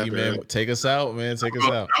right, Iggy, man, take us out, man. Take us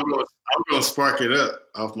out. I'm gonna spark it up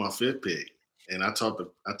off my fifth pick, and I talked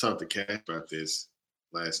to Cash about this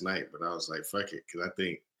last night, but I was like, fuck it, because I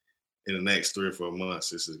think in the next 3 or 4 months,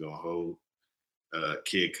 this is gonna hold.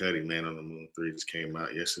 Kid Cudi, Man on the Moon 3 just came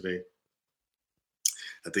out yesterday.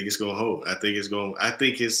 I think it's gonna hold. I think it's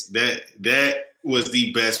that was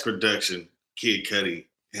the best production Kid Cudi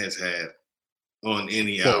has had on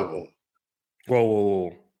any album.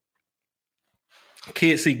 Whoa.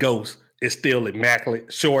 Kid See Ghost is still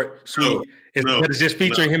immaculate, short, sweet. It's just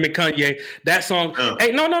featuring him and Kanye. That song.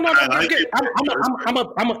 Hey, no.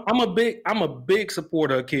 I'm a big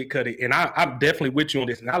supporter of Kid Cudi, and I'm definitely with you on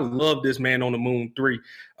this. And I love this Man on the Moon 3.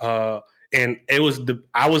 And I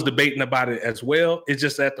was debating about it as well. It's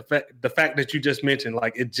just that the fact that you just mentioned,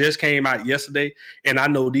 like, it just came out yesterday, and I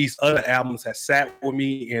know these other albums have sat with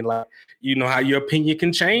me, and like, you know how your opinion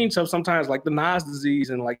can change. So sometimes, like the Nas Disease,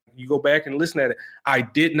 and like you go back and listen at it. I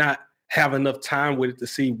did not have enough time with it to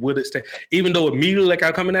see what it stand. Even though immediately, like,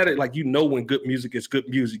 I'm coming at it, like, when good music is good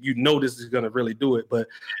music, this is gonna really do it. But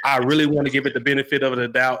I really want to give it the benefit of the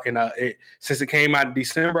doubt. And since it came out in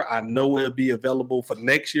December, I know it'll be available for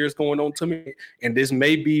next year's going on to me. And this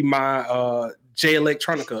may be my J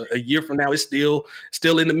Electronica. A year from now, it's still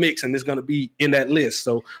in the mix, and it's gonna be in that list.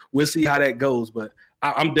 So we'll see how that goes. But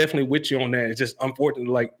I'm definitely with you on that. It's just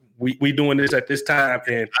unfortunate, like we doing this at this time,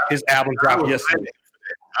 and his album dropped yesterday.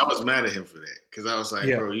 I was mad at him for that, because I was like,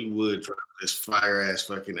 bro, you would drop this fire ass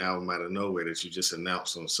fucking album out of nowhere that you just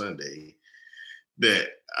announced on Sunday that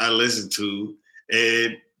I listened to,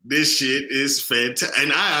 and this shit is fantastic.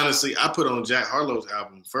 And I put on Jack Harlow's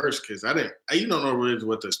album first, because you don't know really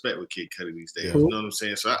what to expect with Kid Cudi these days. Yeah. You know what I'm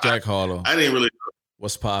saying? So Jack Harlow. I didn't really know.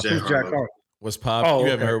 What's poppin'? Jack Harlow. What's poppin'? You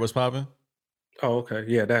haven't heard What's Poppin'? Oh, okay.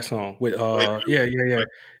 Yeah, that song with yeah.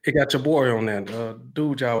 It got your boy on that.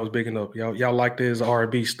 Dude, y'all was bigging up. Y'all like this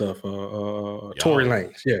R&B stuff. Tory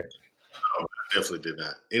Lanez. Yeah. Oh, I definitely did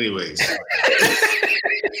not. Anyways.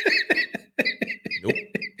 Nope.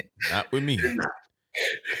 Not with me.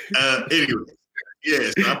 Anyway. Yeah,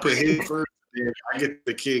 so I put him first, then I get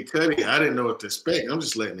the Kid Cudi. I didn't know what to expect. I'm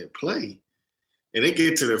just letting it play. And it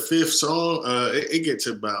get to the fifth song. It gets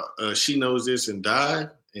to about She Knows This and Dive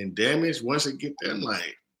and Damage. Once it get there, I'm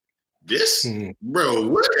like, this, bro,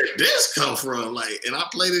 where did this come from? Like, and I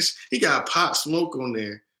play this. He got Pop Smoke on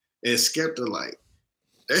there and Skepta. Like,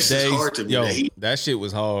 that's just hard to me. Yo, that shit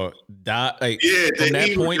was hard. From that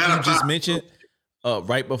point you just mentioned,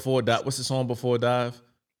 right before Dive. What's the song before Dive?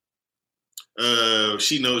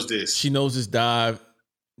 She Knows This. She Knows This, Dive.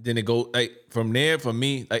 Then it go like from there. For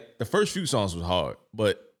me, like the first few songs was hard,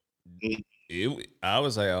 but I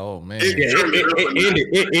was like, oh man,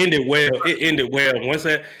 it ended well. It ended well. Once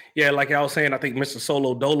that, like I was saying, I think Mr.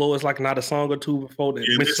 Solo Dolo is like not a song or two before that.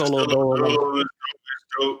 Mr. Solo Dolo,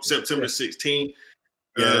 September 16th.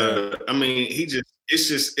 Yeah, I mean,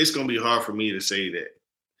 it's gonna be hard for me to say that.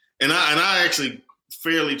 And I actually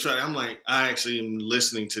fairly try. I'm like, I actually am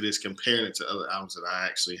listening to this, comparing it to other albums that I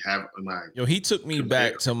actually have in my. He took me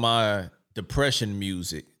back to my depression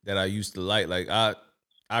music that I used to like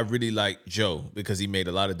I really like Joe because he made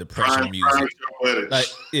a lot of depression music. Like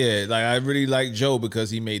I really like Joe because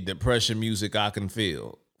he made depression music I can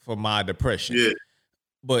feel for my depression. Yeah.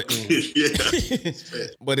 But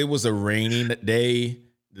but it was a rainy day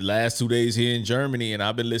the last 2 days here in Germany, and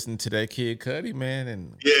I've been listening to that Kid Cudi, man,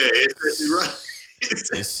 and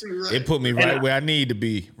it put me right where I need to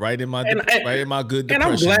be, right in my good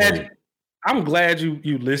depression. And I'm glad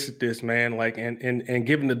you listed this, man. Like and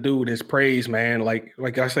giving the dude his praise, man.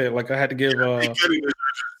 Like I said, like I had to give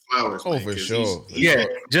flowers. Oh, for sure.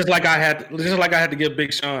 Just like I had to give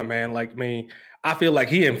Big Sean, man. Like, I mean, I feel like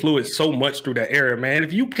he influenced so much through that era, man.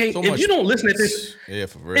 If you don't listen at this,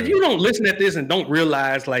 for real. If you don't listen at this and don't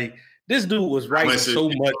realize, like, this dude was writing so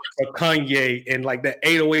much for Kanye and like that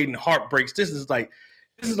 808 and Heartbreaks. This is like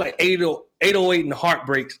 808 and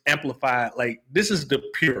Heartbreaks amplified. Like, this is the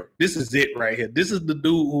pure. This is it right here. This is the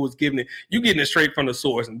dude who was giving it. You getting it straight from the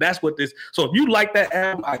source, and that's what this. So if you like that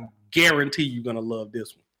album, I guarantee you're gonna love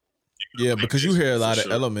this one. Yeah, because you hear a lot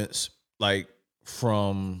of elements like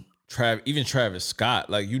from even Travis Scott.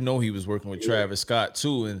 Like, you know, he was working with Travis Scott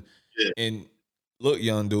too. And look,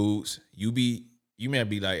 young dudes, you may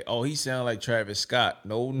be like, oh, he sound like Travis Scott.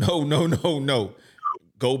 No.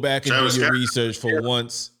 Go back and do your research for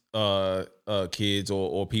once, kids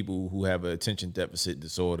or people who have an attention deficit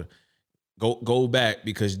disorder. Go back,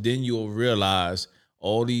 because then you'll realize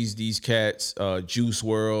all these cats, Juice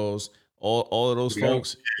WRLDs, all of those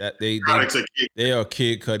folks that they are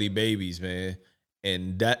Kid Cudi babies, man.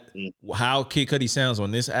 And that how Kid Cudi sounds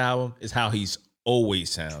on this album is how he's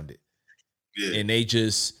always sounded. Yeah. And they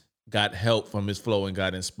just got help from his flow and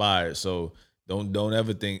got inspired. So don't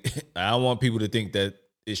ever think. I don't want people to think that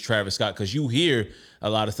it's Travis Scott, because you hear a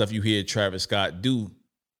lot of stuff you hear Travis Scott do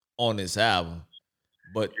on this album,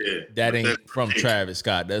 but that ain't from Travis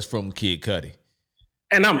Scott. That's from Kid Cudi.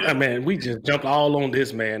 And man, we just jumped all on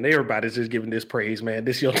this, man. Everybody's just giving this praise, man.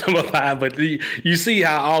 This is your number 5, but you see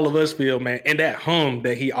how all of us feel, man. And that hum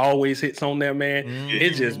that he always hits on there, man,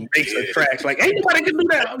 it just makes the tracks. Like, ain't nobody can do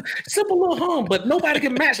that simple little hum, but nobody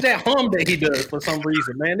can match that hum that he does for some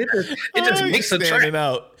reason, man. It just makes a track.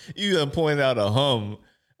 Out. You done pointed out a hum.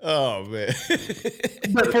 Oh, man.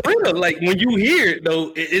 But for real, like, when you hear it,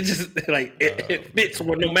 though, it just, like, it fits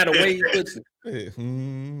no matter where he puts it.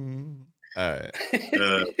 All right.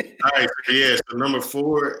 All right. So number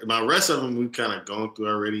 4, my rest of them we've kind of gone through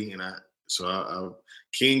already, and I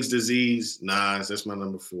King's Disease, Nas. That's my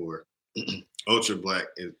number 4. Ultra Black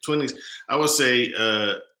in 20s. I would say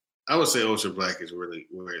Ultra Black is really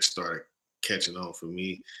where it started catching on for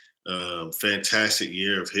me. Fantastic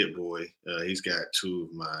year of Hit Boy. He's got 3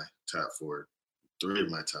 of my top 4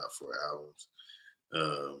 albums.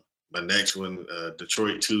 My next one,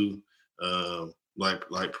 Detroit 2.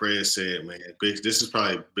 Like Prez said, man, this is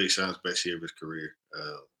probably Big Sean's best year of his career.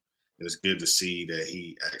 And it's good to see that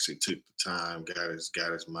he actually took the time,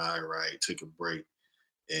 got his mind right, took a break,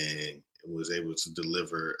 and was able to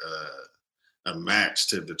deliver a match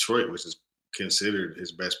to Detroit, which is considered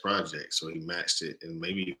his best project. So he matched it, and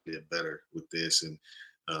maybe he did better with this, and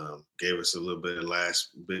gave us a little bit of last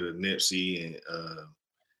bit of Nipsey, and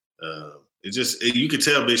you could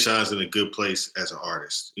tell Big Sean's in a good place as an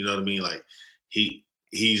artist. You know what I mean? Like,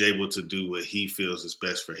 he's able to do what he feels is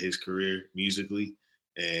best for his career musically,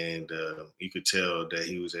 and you could tell that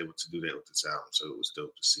he was able to do that with this album. So it was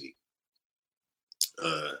dope to see.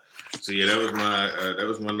 So yeah, that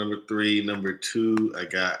was my number 3. Number 2, I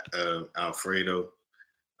got Alfredo.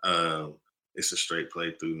 It's a straight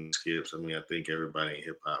play through and skips. I mean, I think everybody in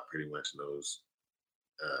hip hop pretty much knows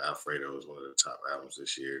Alfredo is one of the top albums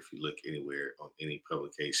this year. If you look anywhere on any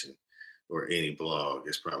publication or any blog,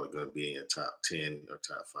 it's probably going to be in top 10 or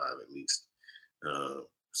top 5 at least.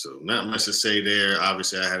 So not much to say there.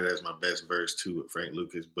 Obviously, I had it as my best verse too with Frank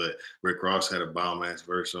Lucas, but Rick Ross had a bomb-ass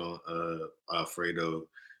verse on Alfredo.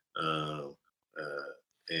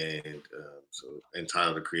 And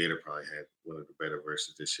Tyler, the Creator, probably had one of the better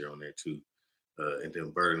verses this year on there too. And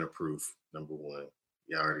then Burden of Proof, number 1.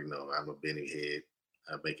 Y'all already know I'm a Benny head.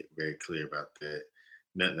 I make it very clear about that.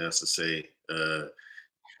 Nothing else to say.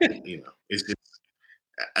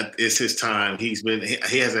 It's his time. He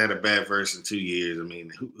hasn't had a bad verse in 2 years. I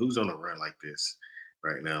mean, who's on a run like this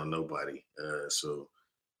right now? Nobody. So,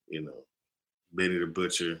 Benny the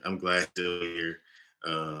Butcher, I'm glad he's still here.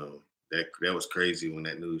 That was crazy when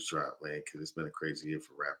that news dropped, man, because it's been a crazy year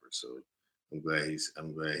for rappers. So I'm glad he's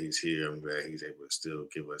here. I'm glad he's able to still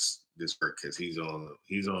give us this work, because he's on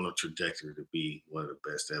a trajectory to be one of the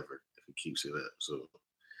best ever if he keeps it up. So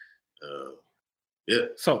yeah.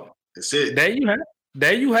 So that's it. There you have it.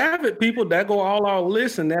 there you have it, people. That go all our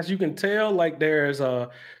lists, and as you can tell, like there's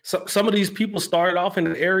some of these people started off in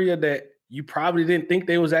an area that you probably didn't think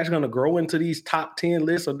they was actually going to grow into these top 10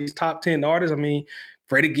 lists or these top 10 artists. I mean,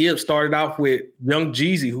 Freddie Gibbs started off with Young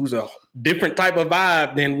Jeezy, who's a different type of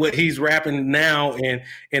vibe than what he's rapping now, and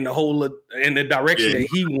in the whole in the direction that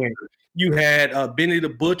he went. You had Benny the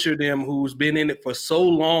Butcher, them who's been in it for so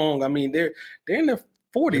long. I mean, they're in their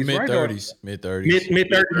 40s, right? Mid 30s,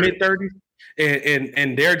 mid 30s.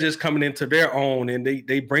 And they're just coming into their own, and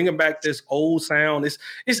they bringing back this old sound. It's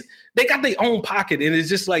they got their own pocket, and it's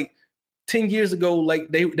just like 10 years ago, like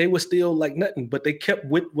they were still like nothing, but they kept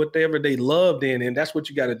with whatever they loved in, and that's what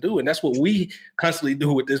you got to do, and that's what we constantly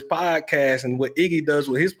do with this podcast, and what Iggy does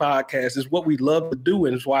with his podcast is what we love to do,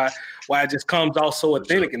 and it's why it just comes out so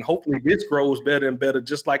authentic, and hopefully this grows better and better,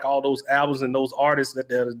 just like all those albums and those artists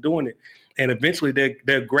that are doing it. And eventually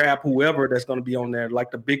they'll grab whoever that's going to be on there,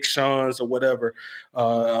 like the Big Sean's or whatever.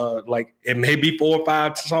 Like it may be 4 or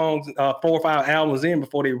 5 songs, 4 or 5 albums in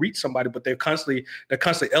before they reach somebody, but they're constantly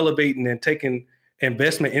elevating and taking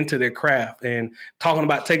investment into their craft. And talking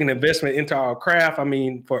about taking investment into our craft, I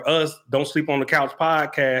mean, for us, Don't Sleep on the Couch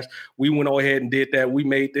podcast, we went ahead and did that. We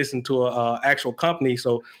made this into an actual company.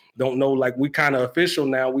 So don't know, like we kind of official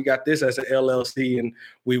now. We got this as an LLC, and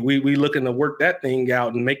we looking to work that thing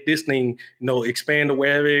out and make this thing, expand to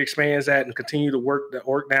wherever it expands at, and continue to work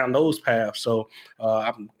down those paths. So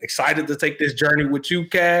I'm excited to take this journey with you,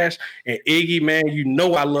 Cash and Iggy, man.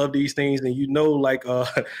 I love these things, and like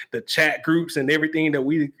the chat groups and everything that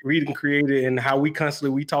we and created, and how we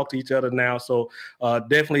constantly talk to each other now. So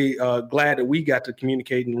definitely glad that we got to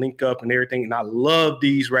communicate and link up and everything. And I love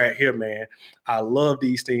these right here, man. I love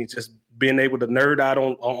these things, just being able to nerd out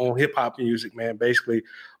on hip hop music, man, basically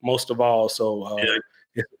most of all. So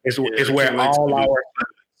it's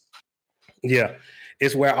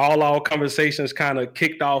where all our conversations kind of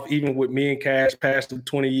kicked off, even with me and Cash past the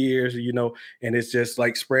 20 years, and it's just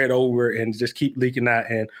like spread over and just keep leaking out.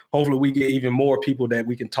 And hopefully we get even more people that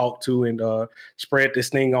we can talk to and spread this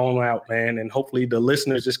thing on out, man. And hopefully the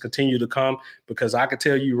listeners just continue to come, because I can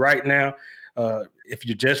tell you right now, if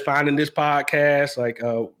you're just finding this podcast, like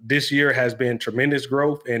this year has been tremendous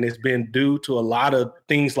growth, and it's been due to a lot of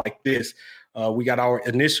things like this. We got our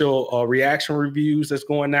initial reaction reviews that's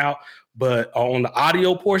going out, but on the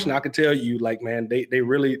audio portion, I can tell you, like, man, they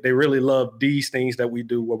really love these things that we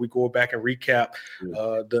do, where we go back and recap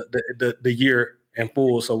the year in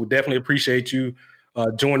full. So we definitely appreciate you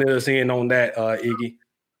joining us in on that, Iggy.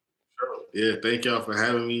 Yeah, thank y'all for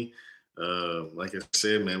having me. Like I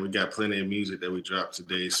said, man, we got plenty of music that we dropped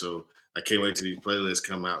today, so I can't wait till these playlists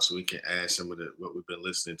come out so we can add some of what we've been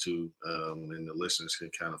listening to, and the listeners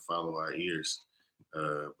can kind of follow our ears.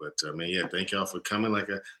 Man, yeah, thank y'all for coming. Like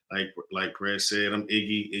Brad said, I'm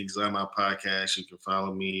Iggy. Iggy's on my podcast. You can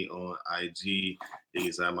follow me on IG.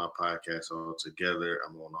 Iggy's on my podcast all together.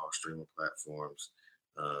 I'm on all streaming platforms.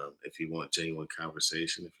 If you want genuine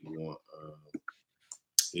conversation, if you want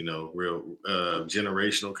real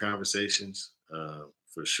generational conversations,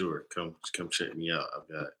 for sure. Come check me out. I've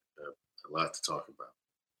got a lot to talk about.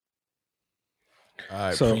 All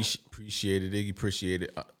right, so, appreciate it, Iggy. Appreciate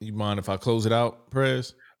it. You mind if I close it out,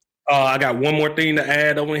 Prez? I got one more thing to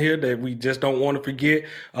add over here that we just don't want to forget.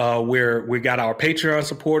 Where we got our Patreon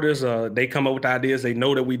supporters. They come up with ideas. They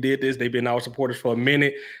know that we did this. They've been our supporters for a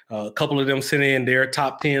minute. A couple of them sent in their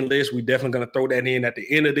top 10 list. We definitely going to throw that in at the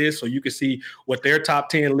end of this, so you can see what their top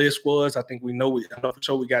 10 list was. I think I know for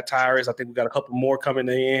sure we got Tyrus. I think we got a couple more coming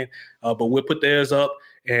in, but we'll put theirs up.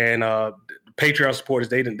 And Patreon supporters,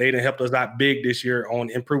 they didn't help us out big this year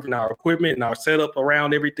on improving our equipment and our setup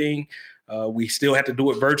around everything. We still have to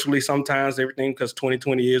do it virtually sometimes, everything, because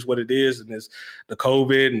 2020 is what it is, and it's the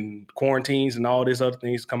COVID and quarantines and all these other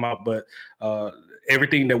things come out. But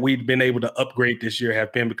everything that we've been able to upgrade this year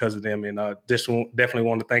have been because of them, and definitely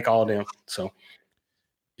want to thank all of them. So,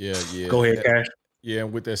 yeah. Go ahead, Cash. Yeah,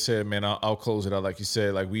 and with that said, man, I'll close it out. Like you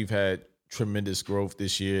said, like we've had tremendous growth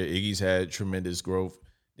this year. Iggy's had tremendous growth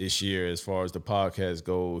this year as far as the podcast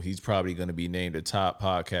go. He's probably going to be named a top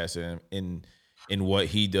podcaster in what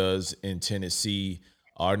he does in Tennessee.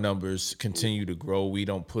 Our numbers continue to grow. We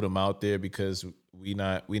don't put them out there because we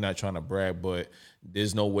not trying to brag, but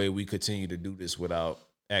there's no way we continue to do this without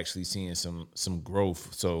actually seeing some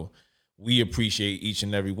growth. So we appreciate each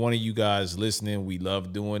and every one of you guys listening. We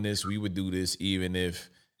love doing this. We would do this even if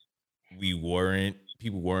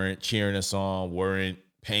people weren't cheering us on, weren't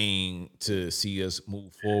paying to see us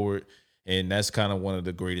move forward. And that's kind of one of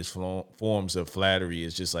the greatest forms of flattery,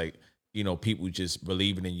 is just like, people just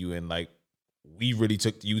believing in you. And like, we really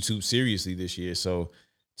took YouTube seriously this year. So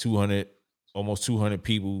 200 almost 200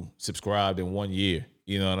 people subscribed in 1 year.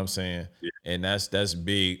 You know what I'm saying? Yeah. And that's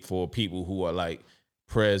big for people who are like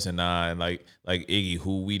Prez and I, and like Iggy,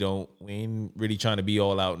 who we ain't really trying to be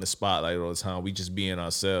all out in the spotlight all the time. We just being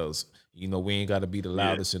ourselves. You know, we ain't got to be the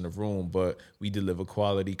loudest in the room, but we deliver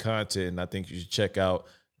quality content. And I think you should check out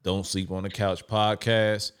Don't Sleep on the Couch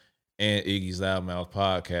podcast and Iggy's Loudmouth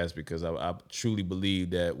podcast, because I truly believe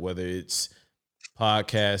that whether it's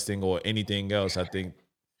podcasting or anything else, I think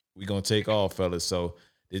we're going to take off, fellas. So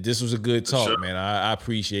this was a good talk, man. I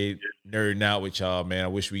appreciate nerding out with y'all, man. I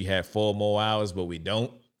wish we had 4 more hours, but we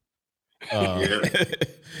don't.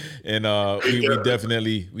 And we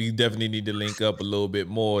definitely need to link up a little bit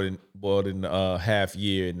more than half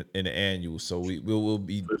year in the annual. So we will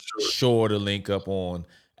be sure to link up on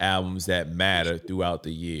albums that matter throughout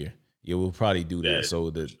the year. Yeah, we'll probably do that. Yeah. So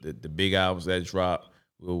the big albums that drop,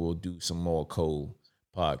 we'll do some more cold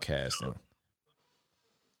podcasting.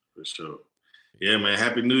 For sure. Yeah, man.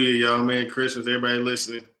 Happy New Year, y'all, man. Christmas, everybody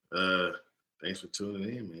listening. Thanks for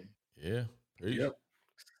tuning in, man. Yeah. Yep.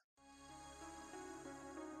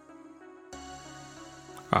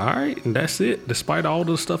 All right, and that's it. Despite all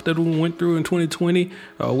the stuff that we went through in 2020,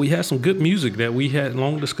 we had some good music that we had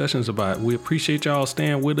long discussions about. We appreciate y'all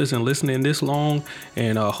staying with us and listening this long,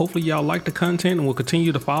 and hopefully y'all like the content and will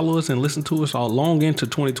continue to follow us and listen to us all long into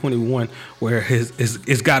 2021, where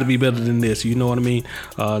it's got to be better than this. You know what I mean?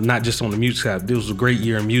 Not just on the music side. This was a great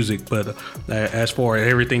year in music, but as far as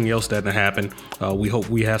everything else that happened, we hope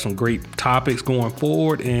we have some great topics going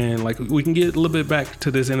forward, and like we can get a little bit back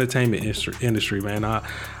to this entertainment industry, man.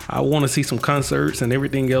 I want to see some concerts and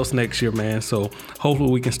everything else next year, man. So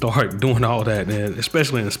hopefully we can start doing all that, and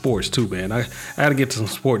especially in sports too, man. I got to get to some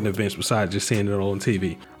sporting events besides just seeing it on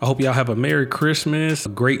TV. I hope y'all have a Merry Christmas, a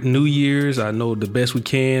great New Year's. I know the best we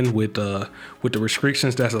can with the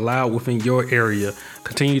restrictions that's allowed within your area.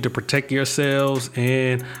 Continue to protect yourselves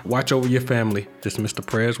and watch over your family. This is Mr.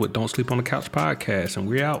 Prez with Don't Sleep on the Couch podcast, and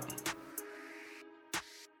we're out.